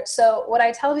cover letter. So what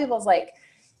I tell people is like,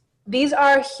 these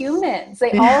are humans.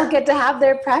 They all get to have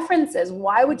their preferences.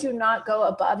 Why would you not go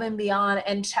above and beyond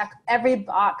and check every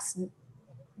box?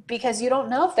 Because you don't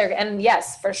know if they're, and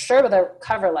yes, for sure with a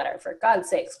cover letter, for God's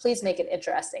sakes, please make it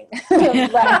interesting. No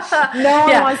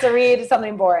one wants to read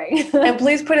something boring. And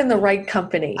please put in the right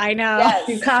company. I know. Yes.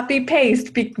 You copy,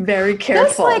 paste, be very careful.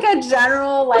 Just like a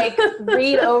general, like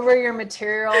read over your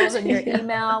materials and your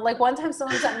email. Like one time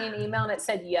someone sent me an email and it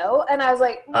said, yo, and I was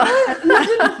like,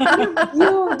 what?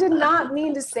 You did not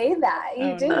mean to say that.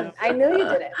 You didn't. No. I know you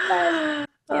didn't. But,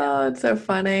 Oh, it's so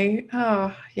funny.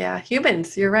 Oh, yeah.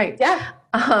 Humans, you're right. Yeah.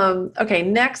 Okay,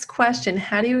 next question.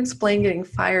 How do you explain getting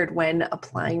fired when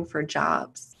applying for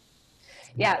jobs?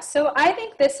 Yeah, so I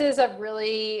think this is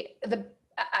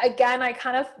again, I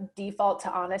kind of default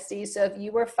to honesty. So if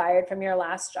you were fired from your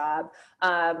last job,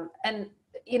 and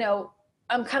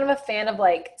I'm kind of a fan of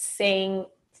like saying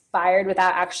fired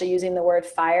without actually using the word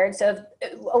fired. So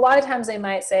a lot of times they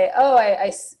might say, oh,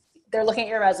 they're looking at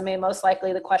your resume. Most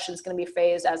likely the question is going to be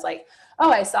phrased as like, oh,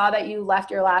 I saw that you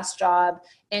left your last job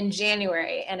in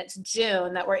January and it's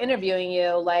June that we're interviewing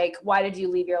you. Like, why did you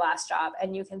leave your last job?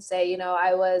 And you can say,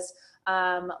 I was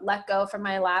let go from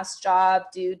my last job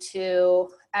due to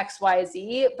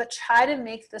XYZ, but try to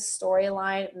make the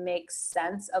storyline make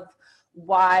sense of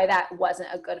why that wasn't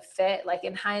a good fit. Like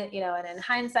in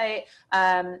hindsight,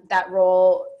 that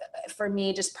role for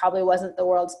me just probably wasn't the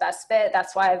world's best fit.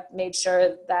 That's why I've made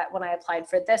sure that when I applied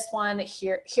for this one,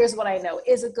 here's what I know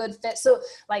is a good fit. So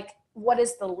like, what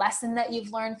is the lesson that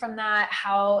you've learned from that?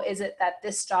 How is it that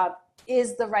this job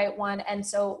is the right one? And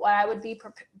so what I would be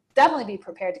definitely be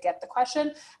prepared to get the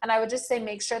question. And I would just say,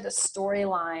 make sure the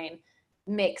storyline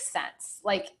makes sense.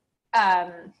 Like,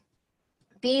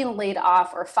 being laid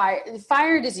off or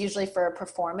fired is usually for a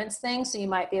performance thing. So you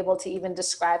might be able to even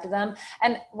describe to them.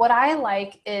 And what I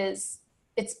like is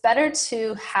it's better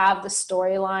to have the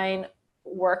storyline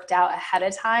worked out ahead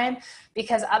of time,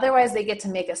 because otherwise they get to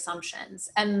make assumptions.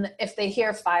 And if they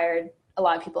hear fired, a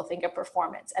lot of people think of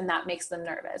performance, and that makes them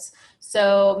nervous.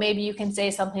 So maybe you can say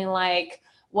something like,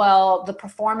 well, the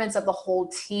performance of the whole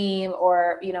team,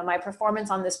 or, you know, my performance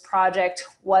on this project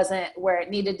wasn't where it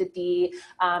needed to be,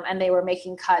 and they were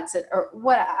making cuts, or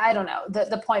what, I don't know.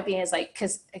 The point being is like,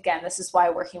 because again, this is why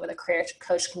working with a career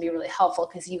coach can be really helpful,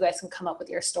 because you guys can come up with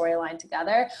your storyline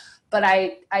together. But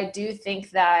I do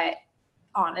think that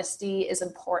honesty is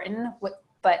important,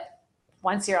 but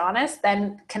once you're honest,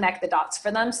 then connect the dots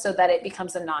for them so that it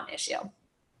becomes a non-issue.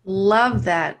 Love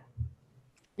that.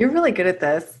 You're really good at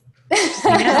this. Just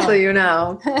so you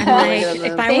know. Like,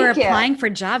 if I were applying for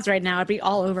jobs right now, I'd be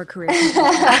all over career.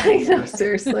 I know,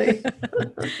 seriously.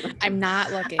 I'm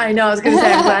not looking. I know. I was going to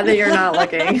say, I'm glad that you're not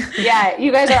looking. Yeah,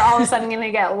 you guys are all of a sudden going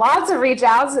to get lots of reach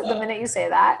outs the minute you say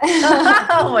that.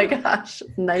 Oh my gosh,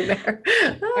 nightmare.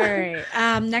 All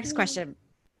right. Next question.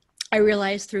 I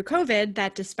realized through COVID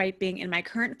that despite being in my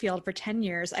current field for 10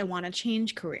 years, I want to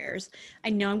change careers. I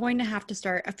know I'm going to have to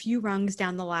start a few rungs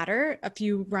down the ladder, a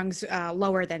few rungs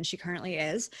lower than she currently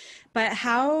is. But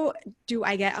how do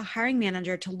I get a hiring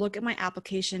manager to look at my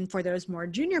application for those more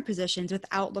junior positions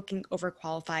without looking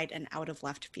overqualified and out of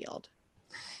left field?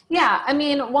 Yeah, I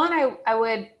mean, one, I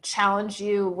would challenge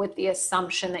you with the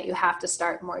assumption that you have to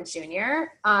start more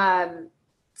junior.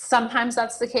 Sometimes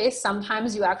that's the case.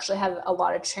 Sometimes you actually have a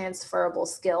lot of transferable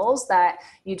skills that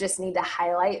you just need to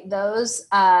highlight those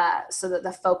so that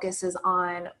the focus is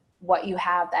on what you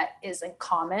have that is in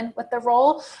common with the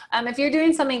role. If you're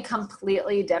doing something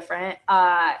completely different,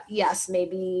 yes,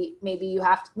 maybe you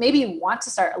want to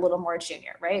start a little more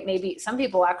junior, right? Maybe some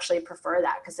people actually prefer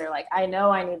that because they're like, I know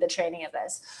I need the training of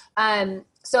this.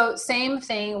 So same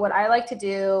thing, what I like to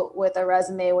do with a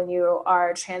resume when you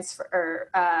are trying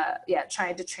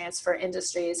to transfer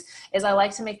industries is I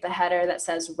like to make the header that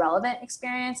says relevant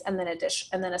experience and then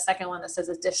a second one that says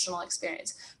additional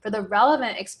experience. For the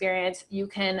relevant experience, you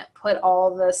can put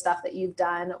all the stuff that you've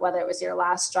done, whether it was your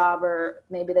last job or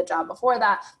maybe the job before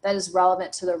that is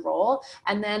relevant to the role.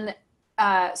 And then,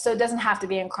 so it doesn't have to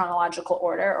be in chronological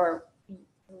order, or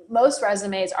most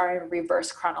resumes are in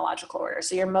reverse chronological order.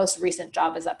 So your most recent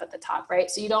job is up at the top, right?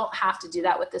 So you don't have to do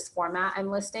that with this format I'm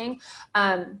listing.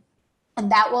 And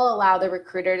that will allow the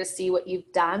recruiter to see what you've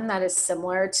done that is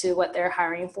similar to what they're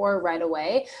hiring for right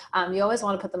away. You always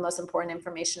want to put the most important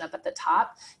information up at the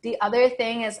top. The other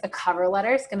thing is a cover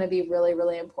letter is going to be really,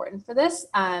 really important for this,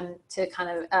 to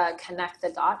kind of connect the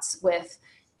dots with,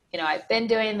 I've been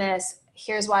doing this.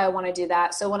 Here's why I want to do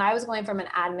that. So when I was going from an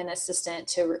admin assistant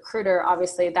to recruiter,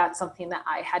 obviously that's something that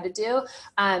I had to do.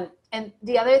 And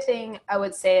the other thing I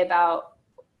would say about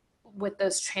with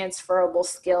those transferable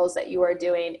skills that you are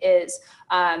doing is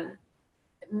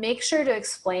make sure to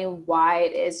explain why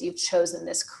it is you've chosen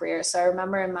this career. So I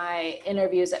remember in my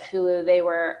interviews at Hulu, they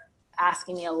were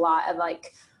asking me a lot of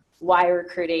like, why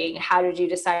recruiting? How did you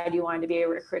decide you wanted to be a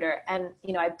recruiter? And,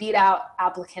 I beat out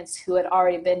applicants who had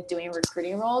already been doing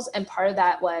recruiting roles. And part of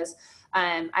that was,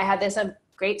 I had this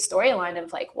great storyline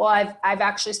of like, well, I've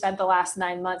actually spent the last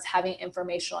 9 months having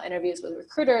informational interviews with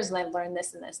recruiters, and I've learned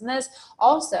this and this and this.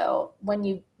 Also, when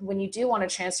you do want to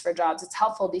transfer jobs, it's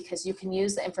helpful because you can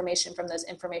use the information from those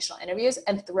informational interviews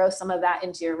and throw some of that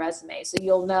into your resume. So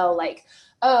you'll know like,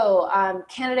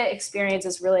 candidate experience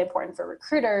is really important for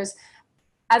recruiters.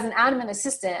 As an admin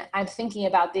assistant, I'm thinking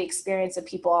about the experience of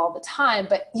people all the time,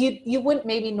 but you wouldn't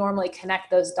maybe normally connect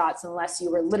those dots unless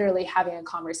you were literally having a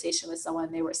conversation with someone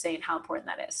and they were saying how important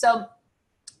that is. So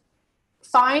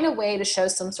find a way to show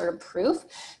some sort of proof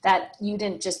that you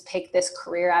didn't just pick this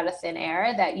career out of thin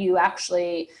air, that you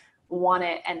actually want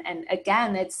it. And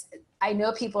again, I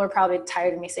know people are probably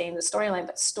tired of me saying the storyline,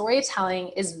 but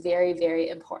storytelling is very, very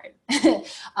important,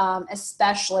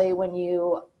 especially when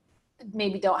you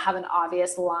maybe don't have an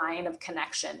obvious line of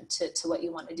connection to what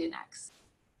you want to do next.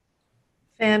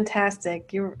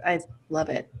 Fantastic. I love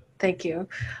it. Thank you.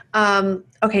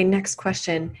 Okay, next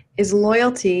question. Is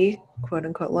loyalty, quote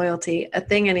unquote loyalty, a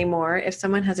thing anymore? If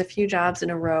someone has a few jobs in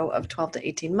a row of 12 to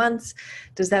 18 months,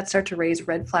 does that start to raise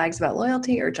red flags about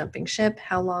loyalty or jumping ship?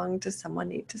 How long does someone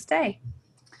need to stay?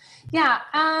 Yeah.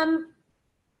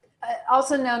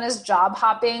 also known as job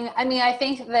hopping. I mean, I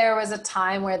think there was a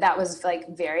time where that was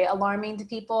like very alarming to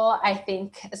people. I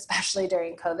think especially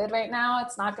during COVID right now,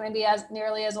 it's not going to be as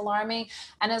nearly as alarming.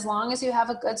 And as long as you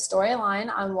have a good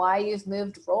storyline on why you've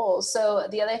moved roles. So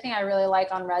the other thing I really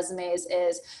like on resumes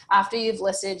is after you've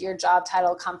listed your job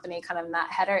title, company, kind of in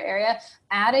that header area,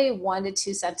 add a 1 to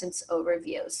 2 sentence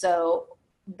overview. So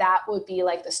that would be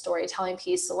like the storytelling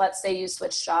piece. So let's say you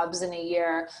switch jobs in a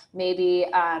year, maybe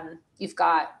you've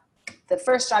got the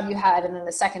first job you had and then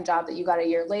the second job that you got a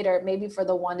year later. Maybe for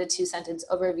the 1 to 2 sentence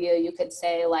overview, you could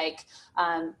say like,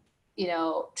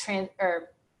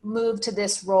 moved to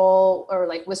this role, or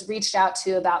like was reached out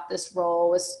to about this role,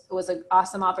 was an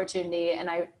awesome opportunity, and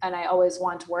I always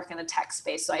wanted to work in a tech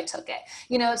space, so I took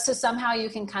it. So somehow you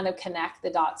can kind of connect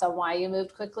the dots on why you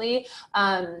moved quickly.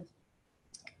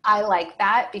 I like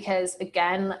that because,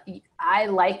 again, I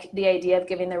like the idea of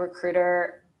giving the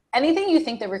recruiter anything you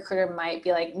think the recruiter might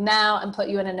be like, no, and put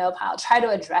you in a no pile. Try to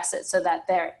address it so that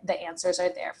the answers are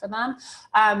there for them.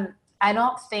 I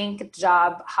don't think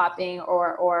job hopping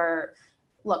or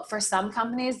look, for some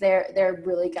companies, they're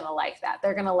really going to like that.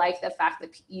 They're going to like the fact that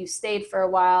you stayed for a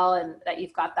while and that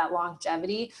you've got that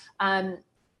longevity.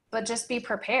 But just be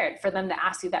prepared for them to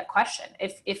ask you that question.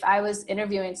 If I was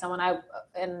interviewing someone,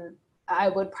 I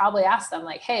would probably ask them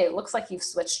like, hey, it looks like you've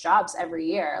switched jobs every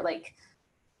year. Like,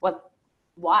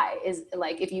 why is,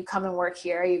 like, if you come and work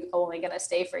here, you're only going to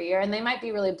stay for a year? And they might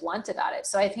be really blunt about it.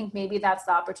 So I think maybe that's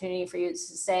the opportunity for you to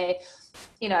say,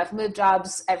 I've moved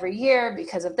jobs every year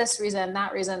because of this reason,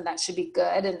 that reason. That should be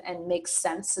good and makes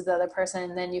sense to the other person.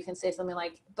 And then you can say something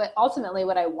like, but ultimately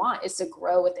what I want is to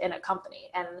grow within a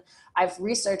company. And I've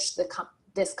researched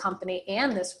this company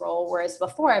and this role, whereas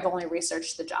before I've only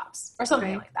researched the jobs, or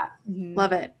something like that. Mm-hmm.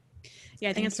 Love it. Yeah,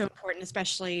 I think it's so important,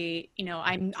 especially,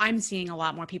 I'm seeing a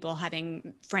lot more people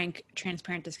having frank,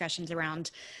 transparent discussions around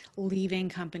leaving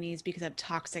companies because of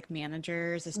toxic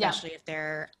managers, especially if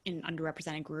they're in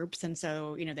underrepresented groups. And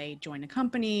so, they join a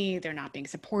company, they're not being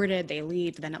supported, they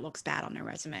leave, then it looks bad on their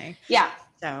resume. Yeah.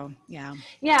 So, yeah.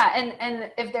 Yeah.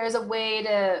 And if there's a way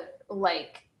to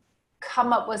like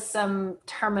come up with some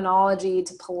terminology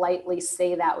to politely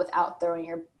say that without throwing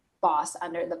your boss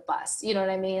under the bus, you know what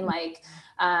I mean? Like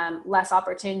less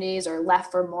opportunities, or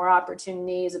left for more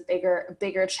opportunities, a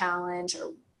bigger challenge,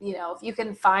 or, if you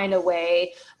can find a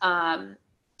way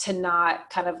to not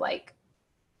kind of like,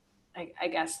 I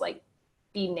guess, like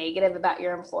be negative about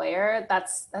your employer,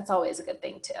 that's always a good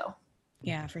thing too.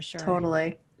 Yeah, for sure.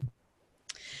 Totally.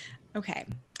 Okay.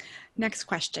 Next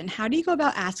question. How do you go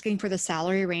about asking for the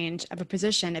salary range of a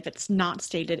position if it's not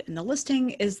stated in the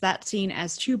listing? Is that seen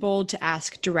as too bold to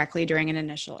ask directly during an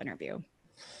initial interview?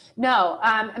 No.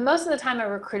 And most of the time a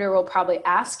recruiter will probably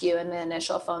ask you in the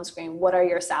initial phone screen, what are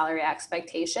your salary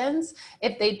expectations?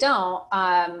 If they don't,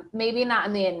 maybe not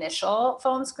in the initial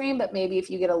phone screen, but maybe if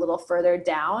you get a little further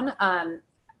down,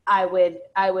 I would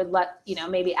let,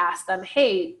 maybe ask them,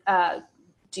 hey,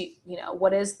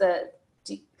 what is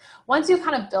once you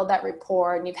kind of build that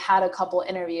rapport and you've had a couple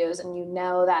interviews and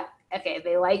that, okay,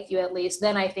 they like you at least,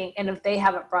 then I think, and if they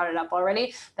haven't brought it up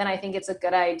already, then I think it's a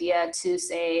good idea to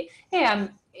say, hey,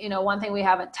 one thing we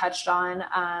haven't touched on,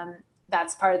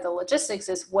 that's part of the logistics,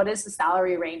 is what is the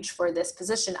salary range for this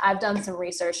position? I've done some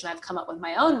research and I've come up with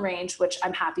my own range, which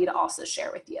I'm happy to also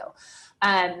share with you.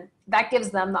 That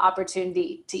gives them the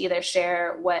opportunity to either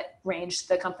share what range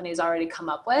the company's already come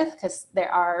up with, because there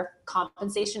are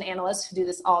compensation analysts who do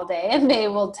this all day, and they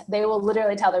will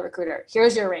literally tell the recruiter,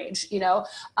 here's your range,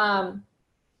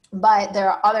 but there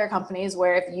are other companies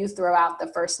where if you throw out the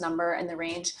first number in the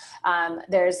range,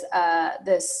 there's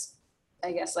this,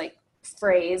 I guess, like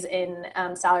phrase in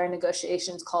salary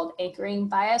negotiations called anchoring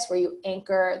bias, where you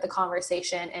anchor the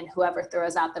conversation and whoever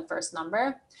throws out the first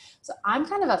number. So I'm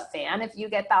kind of a fan if you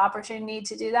get the opportunity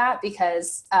to do that,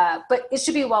 because, but it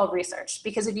should be well researched,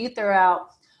 because if you throw out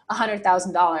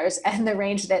 $100,000 and the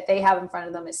range that they have in front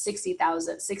of them is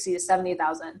 60,000 to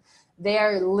 70,000, they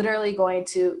are literally going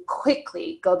to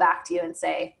quickly go back to you and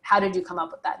say, how did you come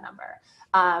up with that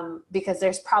number? Because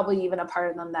there's probably even a part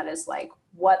of them that is like,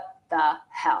 what the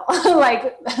hell?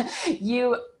 Like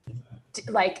you,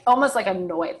 like almost like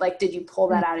annoyed, like, did you pull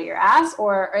that out of your ass?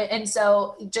 And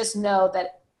so just know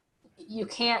that you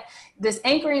can't, this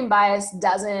anchoring bias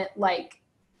doesn't like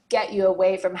get you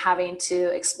away from having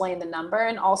to explain the number.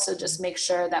 And also just make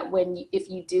sure that if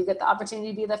you do get the opportunity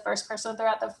to be the first person to throw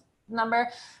out the number,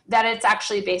 that it's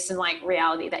actually based in like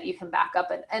reality that you can back up.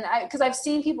 And because I've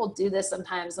seen people do this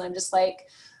sometimes, and I'm just like,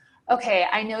 okay,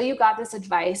 I know you got this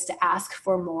advice to ask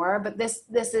for more, but this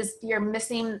is, you're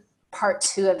missing part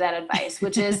 2 of that advice,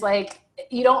 which is like,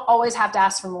 you don't always have to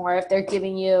ask for more if they're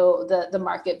giving you the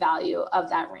market value of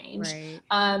that range.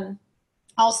 Right.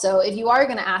 Also, if you are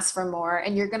going to ask for more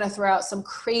and you're going to throw out some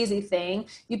crazy thing,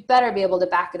 you better be able to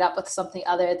back it up with something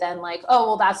other than like, oh,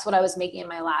 well, that's what I was making in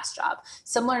my last job.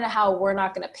 Similar to how we're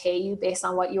not going to pay you based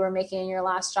on what you were making in your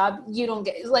last job. You don't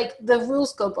get, like, the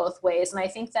rules go both ways. And I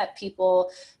think that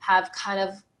people have kind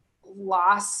of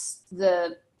lost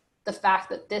the fact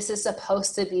that this is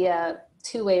supposed to be a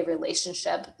two-way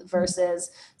relationship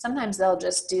versus sometimes they'll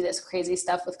just do this crazy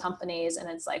stuff with companies and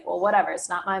it's like, well, whatever, it's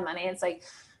not my money. It's like,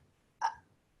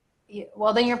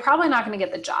 well, then you're probably not going to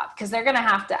get the job because they're going to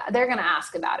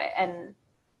ask about it, and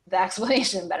the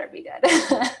explanation better be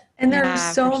good. And there are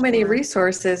so many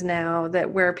resources now that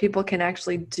where people can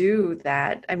actually do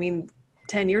that. I mean,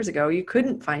 10 years ago, you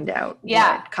couldn't find out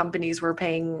what companies were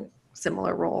paying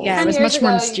similar roles. Yeah, it was much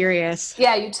more mysterious.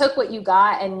 You took what you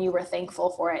got and you were thankful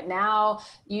for it. Now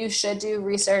you should do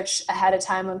research ahead of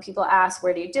time when people ask,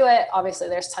 where do you do it? Obviously,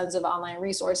 there's tons of online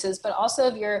resources, but also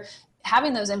if you're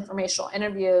having those informational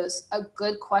interviews, a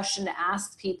good question to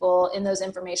ask people in those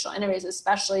informational interviews,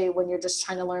 especially when you're just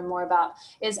trying to learn more about,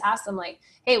 is ask them like,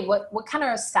 hey, what kind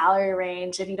of salary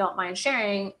range, if you don't mind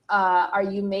sharing, are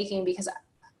you making? Because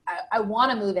I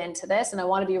want to move into this and I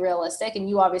want to be realistic, and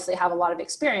you obviously have a lot of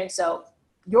experience, so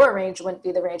your range wouldn't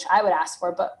be the range I would ask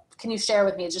for, but can you share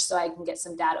with me just so I can get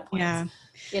some data points? Yeah.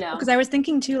 You know, because I was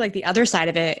thinking too, like the other side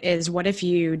of it is, what if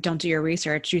you don't do your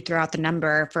research, you throw out the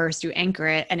number first, you anchor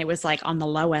it, and it was like on the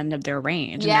low end of their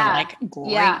range. And they're like,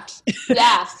 great.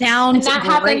 Yeah. Sounds and that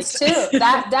great. happens too.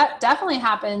 That definitely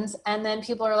happens. And then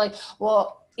people are like,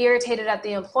 well, irritated at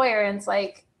the employer. And it's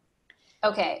like,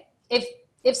 okay,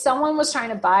 if someone was trying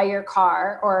to buy your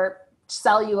car or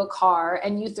sell you a car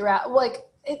and you threw out like,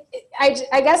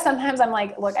 I guess sometimes I'm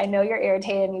like, look, I know you're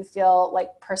irritated and you feel like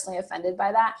personally offended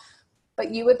by that,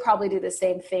 but you would probably do the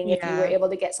same thing if you were able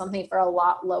to get something for a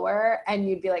lot lower, and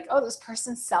you'd be like, oh, this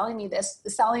person's selling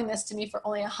this to me for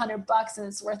only $100 and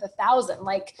it's worth $1,000.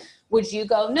 Like, would you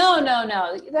go, no,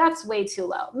 that's way too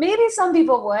low? Maybe some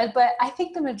people would, but I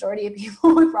think the majority of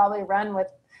people would probably run with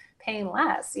paying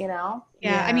less, you know?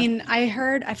 Yeah. I mean,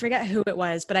 I forget who it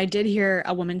was, but I did hear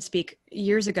a woman speak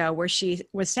years ago where she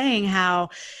was saying how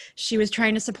she was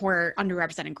trying to support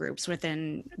underrepresented groups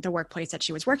within the workplace that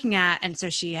she was working at. And so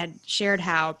she had shared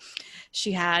how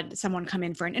she had someone come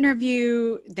in for an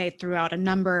interview. They threw out a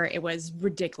number. It was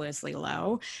ridiculously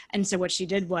low. And so what she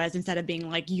did was, instead of being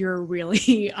like, you're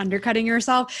really undercutting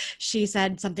yourself, she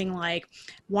said something like,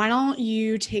 why don't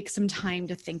you take some time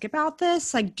to think about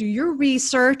this? Like, do your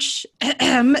research,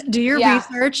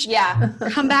 research,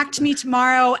 come back to me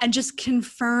tomorrow and just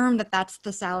confirm that that's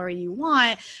the salary you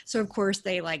want. So of course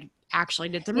they like actually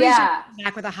did some research,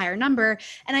 back with a higher number.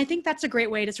 And I think that's a great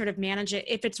way to sort of manage it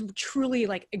if it's truly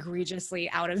like egregiously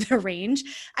out of the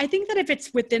range. I think that if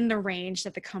it's within the range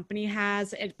that the company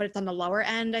has, but it's on the lower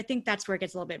end, I think that's where it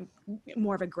gets a little bit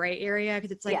more of a gray area,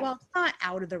 because it's like, well, it's not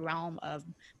out of the realm of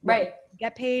what you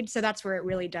get paid. So that's where it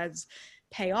really does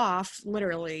pay off,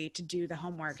 literally, to do the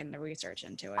homework and the research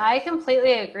into it. I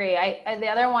completely agree. The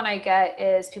other one I get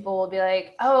is people will be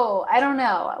like, oh, I don't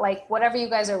know, like whatever you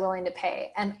guys are willing to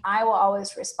pay. And I will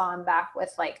always respond back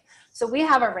with like, so we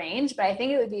have a range, but I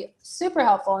think it would be super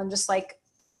helpful and just like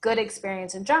good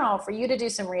experience in general for you to do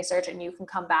some research, and you can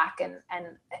come back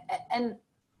and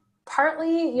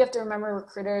partly you have to remember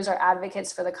recruiters are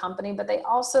advocates for the company, but they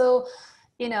also,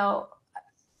 you know,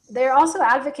 they're also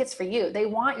advocates for you. They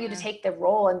want you to take the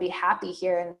role and be happy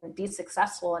here and be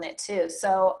successful in it too.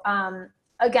 So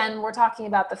again, we're talking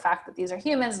about the fact that these are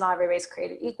humans, not everybody's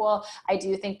created equal. I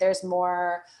do think there's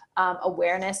more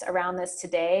awareness around this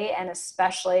today, and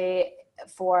especially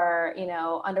for, you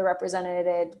know,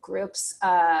 underrepresented groups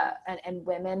and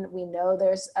women. We know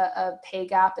there's a pay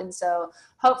gap, and so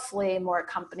hopefully more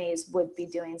companies would be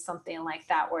doing something like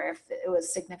that, where if it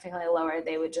was significantly lower,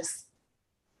 they would just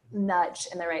nudge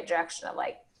in the right direction of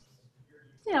like,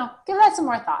 you know, give that some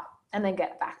more thought and then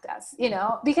get back to us, you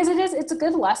know, because it's a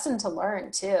good lesson to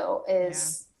learn too,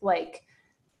 is like,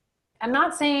 I'm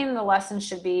not saying the lesson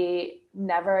should be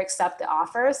never accept the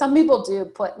offer. Some people do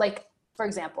put, like, for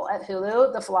example, at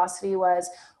Hulu, the philosophy was,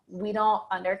 we don't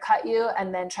undercut you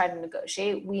and then try to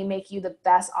negotiate. We make you the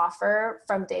best offer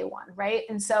from day one. Right.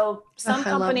 And so some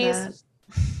companies,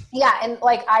 and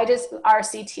like our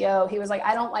CTO, he was like,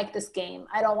 I don't like this game.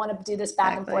 I don't want to do this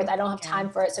back and forth. I don't have time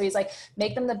for it. So he's like,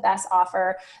 make them the best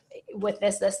offer with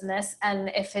this, this, and this.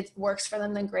 And if it works for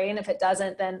them, then great. And if it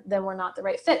doesn't, then we're not the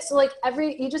right fit. So like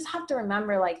you just have to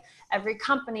remember, like, every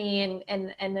company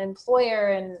and employer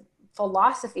and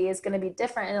philosophy is going to be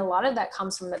different. And a lot of that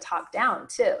comes from the top down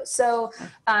too. So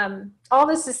all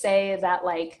this to say that,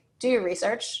 like, do your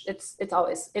research. It's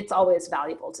always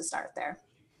valuable to start there.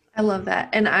 I love that.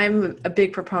 And I'm a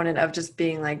big proponent of just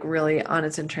being like really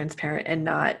honest and transparent and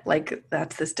not like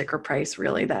that's the sticker price.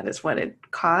 Really, that is what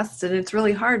it costs. And it's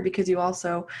really hard because you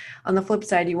also, on the flip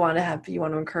side, you want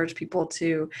to encourage people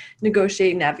to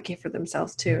negotiate and advocate for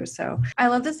themselves too. So I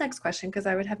love this next question because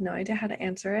I would have no idea how to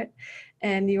answer it.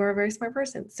 And you are a very smart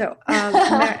person. So,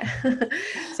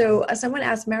 someone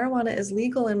asked, marijuana is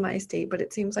legal in my state, but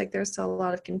it seems like there's still a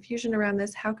lot of confusion around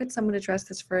this. How could someone address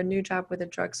this for a new job with a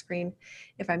drug screen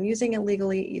if I'm using it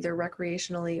legally, either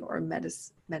recreationally or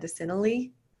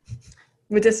medicinally?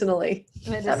 Medicinally.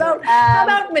 How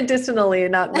about medicinally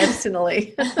and not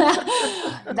medicinally?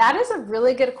 That is a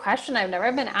really good question. I've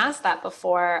never been asked that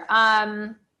before.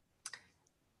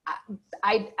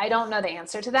 I don't know the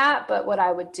answer to that, but what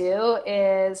I would do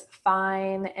is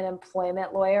find an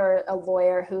employment lawyer or a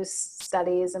lawyer who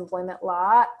studies employment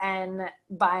law and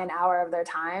buy an hour of their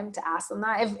time to ask them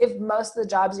that. If most of the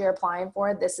jobs you're applying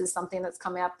for, this is something that's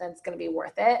coming up, then it's going to be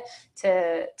worth it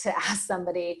to ask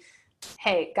somebody,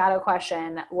 hey, got a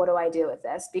question, what do I do with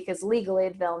this? Because legally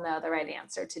they'll know the right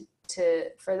answer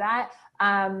for that.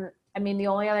 I mean, the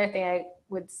only other thing I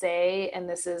would say, and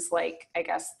this is like, I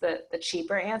guess the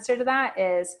cheaper answer to that,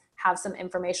 is have some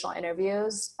informational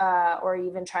interviews, or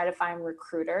even try to find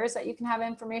recruiters that you can have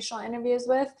informational interviews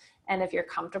with. And if you're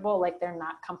comfortable, like they're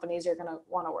not companies you're going to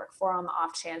want to work for on the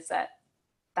off chance that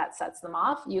sets them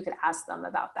off, you could ask them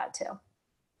about that too.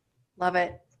 Love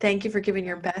it. Thank you for giving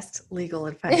your best legal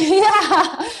advice. Yeah,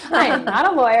 I am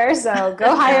not a lawyer, so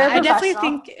go hire a professional. I definitely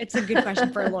think it's a good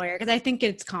question for a lawyer because I think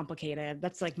it's complicated.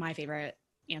 That's like my favorite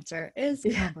answer is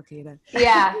complicated.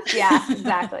 Yeah,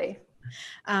 exactly.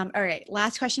 All right.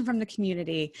 Last question from the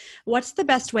community. What's the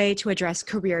best way to address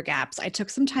career gaps? I took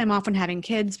some time off when having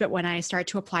kids, but when I start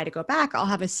to apply to go back, I'll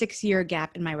have a 6-year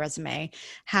gap in my resume.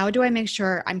 How do I make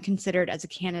sure I'm considered as a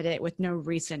candidate with no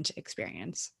recent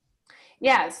experience?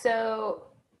 Yeah. So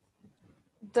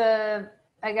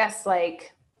I guess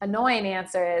like annoying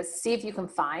answer is see if you can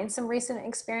find some recent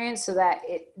experience so that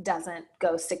it doesn't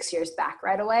go 6 years back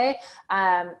right away.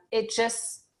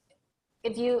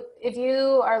 If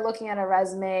you are looking at a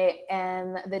resume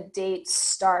and the date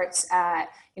starts at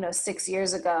 6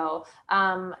 years ago,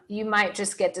 you might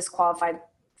just get disqualified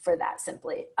for that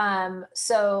simply.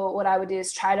 So what I would do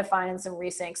is try to find some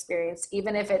recent experience,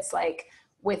 even if it's like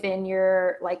within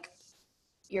your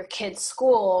kid's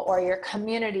school or your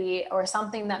community or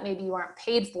something that maybe you aren't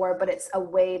paid for, but it's a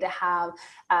way to have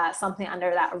something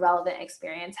under that relevant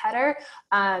experience header.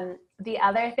 The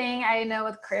other thing I know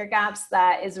with career gaps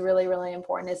that is really, really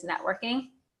important is networking.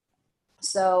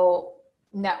 So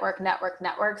network,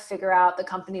 figure out the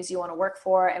companies you want to work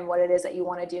for and what it is that you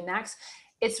want to do next.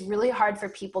 It's really hard for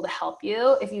people to help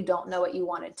you if you don't know what you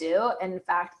want to do. And in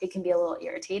fact, it can be a little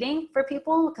irritating for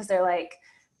people because they're like,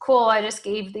 cool, I just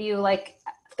gave you like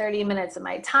 30 minutes of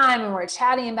my time and we're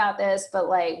chatting about this, but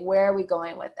like, where are we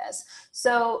going with this?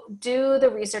 So do the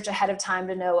research ahead of time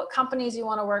to know what companies you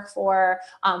want to work for,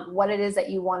 what it is that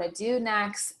you want to do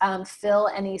next, fill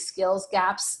any skills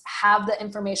gaps, have the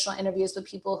informational interviews with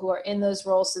people who are in those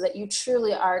roles so that you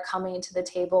truly are coming to the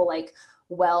table like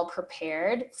well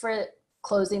prepared for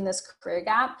closing this career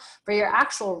gap. For your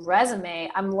actual resume,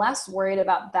 I'm less worried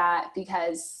about that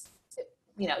because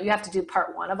you have to do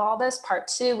part 1 of all this. Part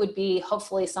 2 would be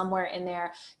hopefully somewhere in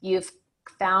there you've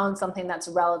found something that's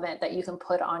relevant that you can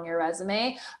put on your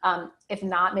resume. If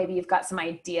not, maybe you've got some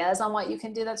ideas on what you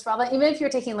can do that's relevant. Even if you're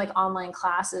taking like online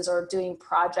classes or doing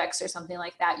projects or something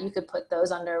like that, you could put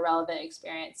those under relevant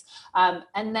experience.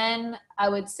 And then I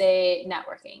would say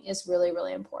networking is really,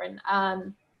 really important.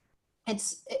 And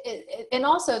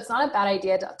also it's not a bad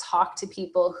idea to talk to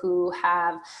people who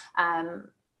have,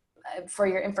 for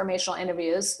your informational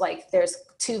interviews, like there's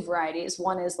 2 varieties.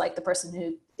 One is like the person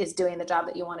who is doing the job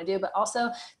that you want to do, but also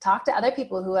talk to other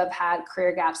people who have had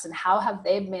career gaps and how have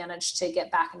they managed to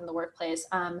get back into the workplace.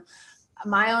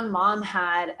 My own mom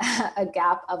had a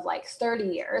gap of like 30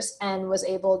 years and was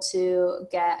able to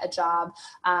get a job.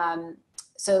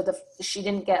 So she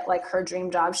didn't get like her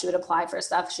dream job. She would apply for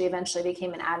stuff. She eventually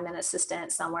became an admin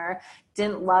assistant somewhere,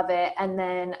 didn't love it. And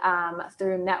then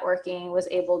through networking was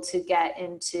able to get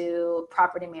into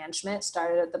property management,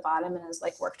 started at the bottom and has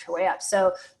like worked her way up.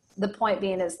 So the point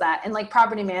being is that, and like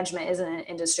property management isn't an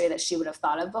industry that she would have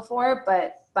thought of before,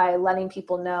 but by letting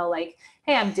people know like,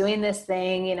 hey, I'm doing this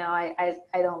thing, I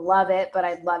don't love it, but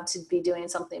I'd love to be doing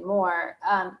something more.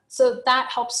 So that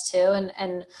helps too.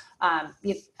 And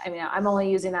I'm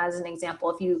only using that as an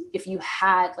example. If you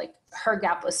had like her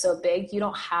gap was so big, you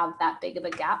don't have that big of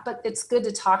a gap, but it's good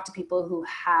to talk to people who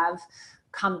have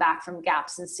come back from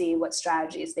gaps and see what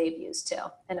strategies they've used too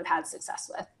and have had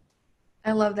success with.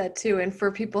 I love that too. And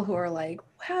for people who are like,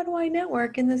 how do I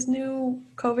network in this new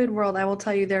COVID world? I will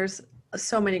tell you there's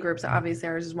so many groups. Obviously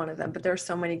ours is one of them, but there's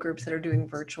so many groups that are doing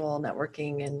virtual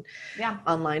networking and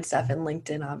online stuff. And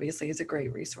LinkedIn obviously is a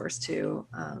great resource too.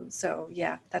 So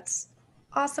yeah, that's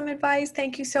awesome advice.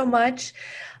 Thank you so much.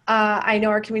 I know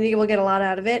our community will get a lot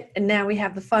out of it. And now we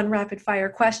have the fun rapid fire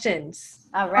questions.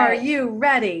 All right. Are you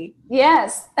ready?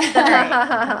 Yes.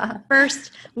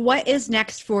 First, what is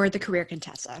next for the Career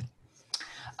Contessa?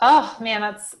 Oh man,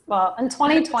 in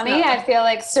 2020, I feel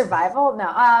like survival.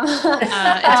 No,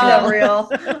 it's real.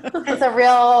 It's a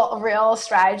real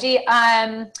strategy.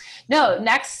 No,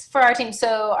 next for our team.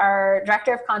 So our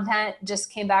director of content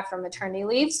just came back from maternity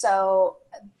leave. So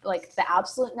like the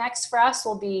absolute next for us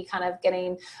will be kind of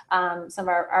getting some of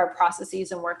our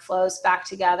processes and workflows back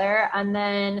together. And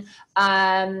then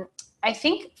I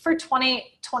think for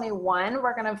 2021,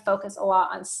 we're going to focus a lot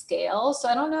on scale. So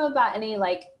I don't know about any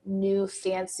like new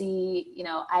fancy,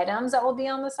 items that will be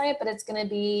on the site, but it's going to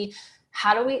be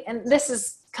and this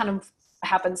is kind of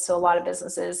happens to a lot of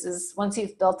businesses, is once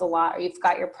you've built a lot or you've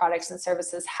got your products and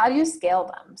services, how do you scale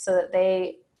them so that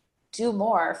they do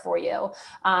more for you?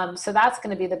 So that's going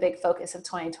to be the big focus of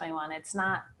 2021. It's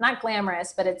not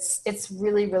glamorous, but it's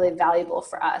really, really valuable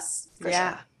for us.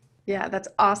 Sure. Yeah, that's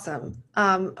awesome.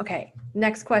 Okay,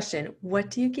 next question. What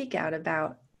do you geek out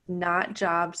about? Not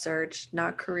job search,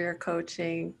 not career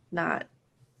coaching, not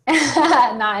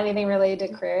anything related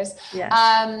to careers. Yeah.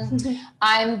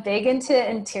 I'm big into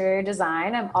interior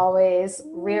design. I'm always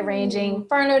rearranging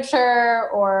furniture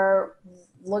or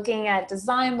looking at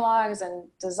design blogs and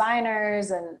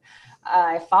designers, and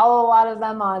I follow a lot of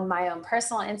them on my own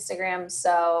personal Instagram.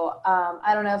 So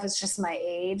I don't know if it's just my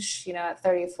age, at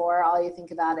 34, all you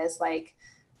think about is like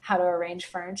how to arrange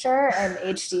furniture and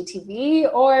HD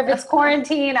TV, or if it's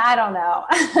quarantine, I don't know.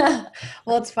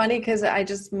 Well, it's funny because I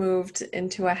just moved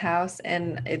into a house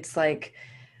and it's like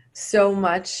so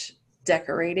much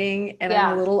decorating and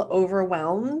I'm a little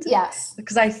overwhelmed. Yes.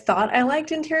 Because I thought I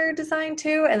liked interior design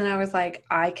too. And then I was like,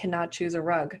 I cannot choose a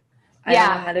rug. I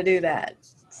don't know how to do that.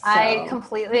 So. I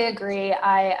completely agree.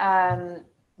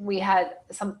 We had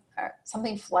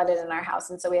something flooded in our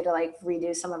house. And so we had to like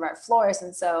redo some of our floors.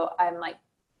 And so I'm like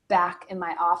back in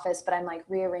my office, but I'm like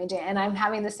rearranging and I'm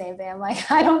having the same thing. I'm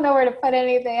like, I don't know where to put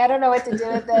anything. I don't know what to do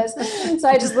with this. So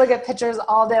I just look at pictures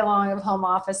all day long of home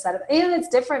office setup. And it's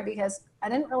different because I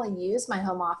didn't really use my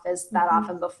home office that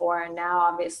often before. And now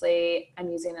obviously I'm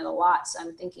using it a lot. So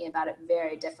I'm thinking about it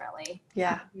very differently.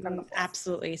 Yeah,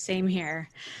 absolutely. Same here.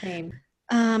 Same.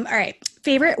 All right.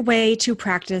 Favorite way to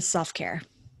practice self-care?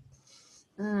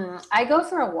 I go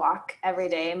for a walk every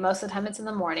day. Most of the time it's in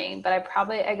the morning, but I've got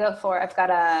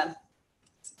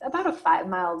about a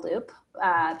 5-mile loop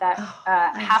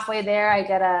halfway there, I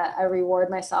get a reward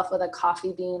myself with a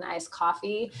coffee bean iced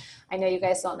coffee. I know you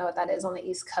guys don't know what that is on the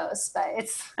East Coast, but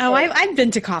I've been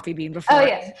to Coffee Bean before. Oh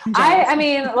yeah. I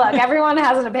mean, look, everyone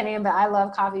has an opinion, but I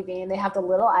love Coffee Bean. They have the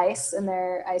little ice in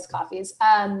their iced coffees.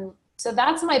 So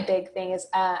that's my big thing is,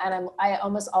 and I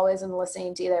almost always am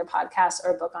listening to either a podcast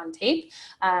or a book on tape.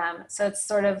 So it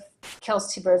sort of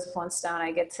kills two birds with one stone.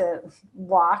 I get to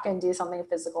walk and do something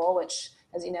physical, which,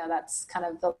 as you know, that's kind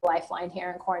of the lifeline here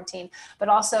in quarantine. But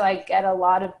also I get a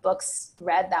lot of books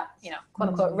read that, quote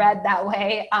unquote, read that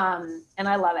way. And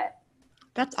I love it.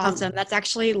 That's awesome. That's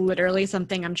actually literally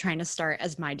something I'm trying to start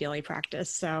as my daily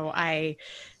practice. So I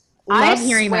love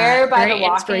hearing that. By the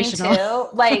walking too.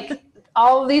 Like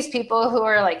all of these people who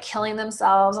are like killing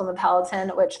themselves on the Peloton,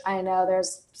 which I know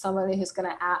there's somebody who's going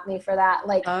to at me for that.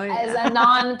 Like as a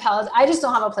non-Peloton, I just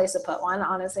don't have a place to put one.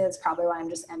 Honestly, that's probably why I'm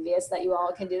just envious that you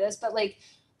all can do this. But like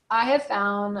I have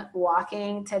found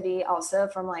walking to be also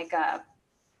from like a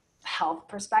health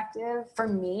perspective, for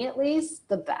me at least,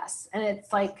 the best. And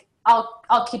it's like,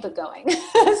 I'll keep it going.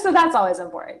 So that's always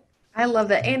important. I love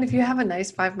that. And if you have a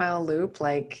nice 5-mile loop,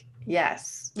 like,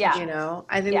 yes. Yeah.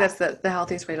 I think that's the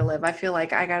healthiest way to live. I feel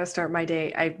like I got to start my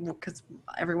day. Because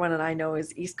everyone that I know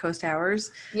is East Coast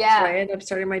hours. Yeah. So I end up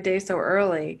starting my day so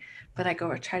early, but I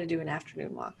try to do an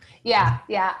afternoon walk. Yeah.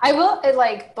 Yeah. I will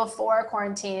before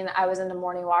quarantine, I was into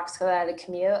morning walks because I had a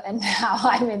commute, and now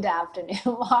I'm into afternoon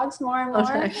walks more and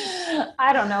more. Okay.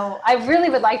 I don't know. I really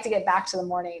would like to get back to the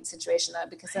morning situation though,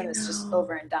 because then it's just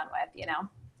over and done with,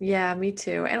 Yeah, me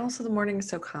too. And also the morning is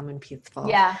so calm and peaceful.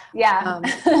 Yeah. Yeah.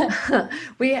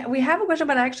 We have a question,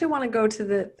 but I actually want to go to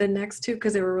the next two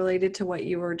because they were related to what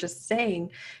you were just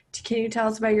saying. Can you tell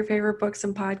us about your favorite books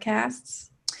and podcasts?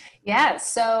 Yeah,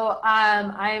 so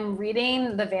I'm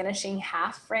reading The Vanishing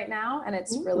Half right now, and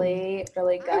it's really,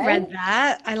 really good. I read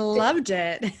that. I loved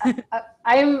it.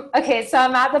 I'm okay. So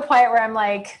I'm at the point where I'm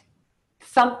like,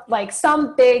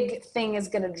 some big thing is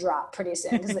going to drop pretty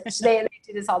soon because they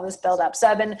do this build up. So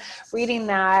I've been reading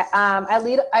that.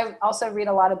 I also read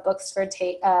a lot of books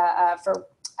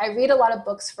I read a lot of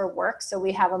books for work. So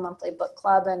we have a monthly book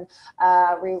club, and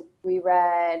we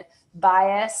read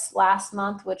Bias last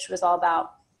month, which was all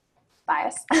about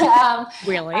bias.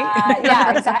 Really?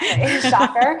 Yeah, exactly.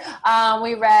 Shocker.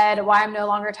 We read Why I'm No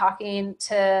Longer Talking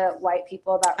to White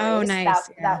People About Race. Oh, nice.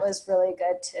 That was really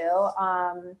good too.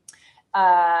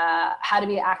 How to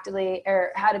be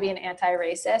an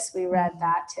anti-racist. We read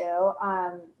that too.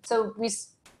 So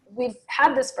we've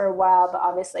had this for a while, but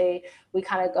obviously we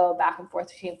kind of go back and forth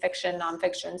between fiction,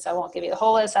 nonfiction. So I won't give you the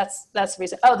whole list. That's the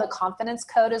reason. Oh, The Confidence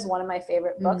Code is one of my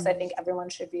favorite books. I think everyone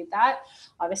should read that.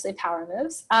 Obviously Power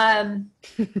Moves. And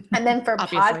then for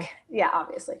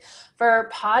obviously for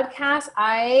podcasts,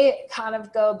 I kind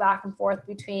of go back and forth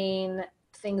between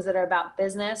things that are about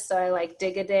business. So I like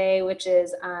Dig a Day, which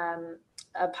is a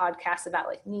podcast about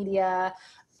like media.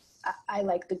 I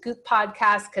like the Goop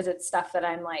podcast because it's stuff that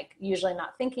I'm like usually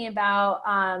not thinking about.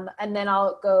 And then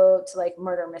I'll go to like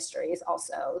murder mysteries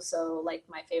also. So like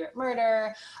My Favorite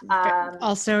Murder.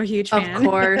 Also a huge fan. Of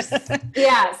course.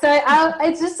 Yeah. So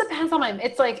it just depends on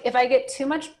it's like, if I get too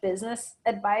much business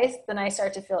advice, then I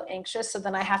start to feel anxious. So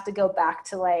then I have to go back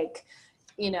to like,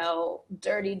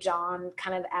 Dirty John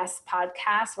kind of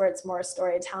podcast where it's more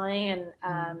storytelling.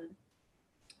 And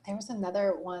there was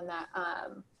another one that,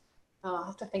 I'll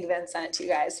have to think of it and send it to you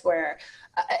guys where,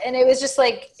 and it was just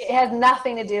like, it has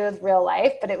nothing to do with real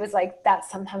life, but it was like, that's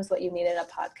sometimes what you need in a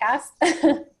podcast.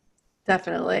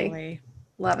 Definitely. Totally.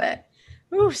 Love it.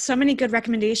 Ooh, so many good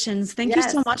recommendations. Thank you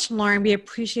so much, Lauren. We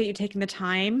appreciate you taking the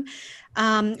time.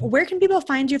 Where can people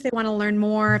find you if they want to learn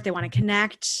more, if they want to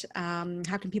connect? How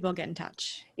can people get in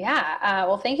touch? Yeah.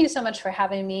 Well, thank you so much for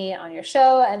having me on your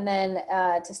show. And then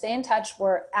to stay in touch,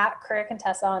 we're at Career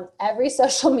Contessa on every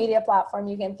social media platform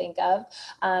you can think of.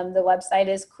 The website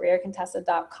is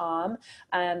careercontessa.com.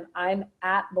 I'm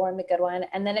at Lauren McGoodwin.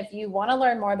 And then if you want to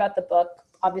learn more about the book,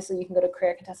 obviously you can go to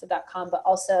careercontessa.com, but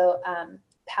also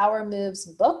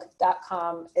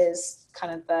powermovesbook.com is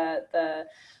kind of the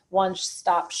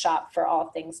one-stop shop for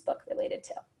all things book related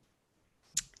too.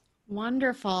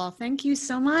 Wonderful. Thank you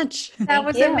so much. That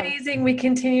was amazing. We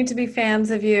continue to be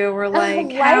fans of you. We're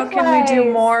like, how can we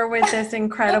do more with this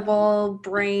incredible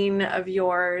brain of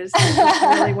yours? It's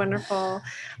really wonderful.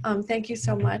 Thank you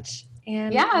so much.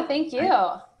 And yeah, thank you.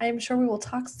 I'm sure we will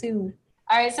talk soon.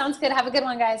 All right. Sounds good. Have a good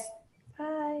one, guys.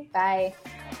 Bye. Bye.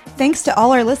 Thanks to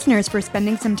all our listeners for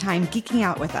spending some time geeking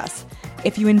out with us.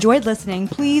 If you enjoyed listening,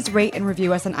 please rate and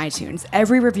review us on iTunes.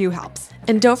 Every review helps.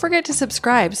 And don't forget to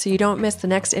subscribe so you don't miss the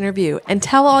next interview. And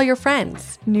tell all your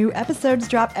friends. New episodes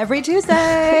drop every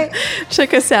Tuesday.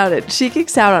 Check us out at She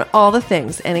Geeks Out on all the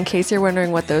things. And in case you're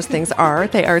wondering what those things are,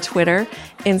 they are Twitter,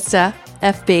 Insta,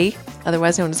 FB,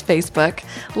 otherwise known as Facebook,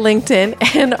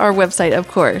 LinkedIn, and our website, of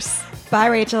course. Bye,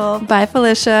 Rachel. Bye,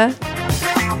 Felicia.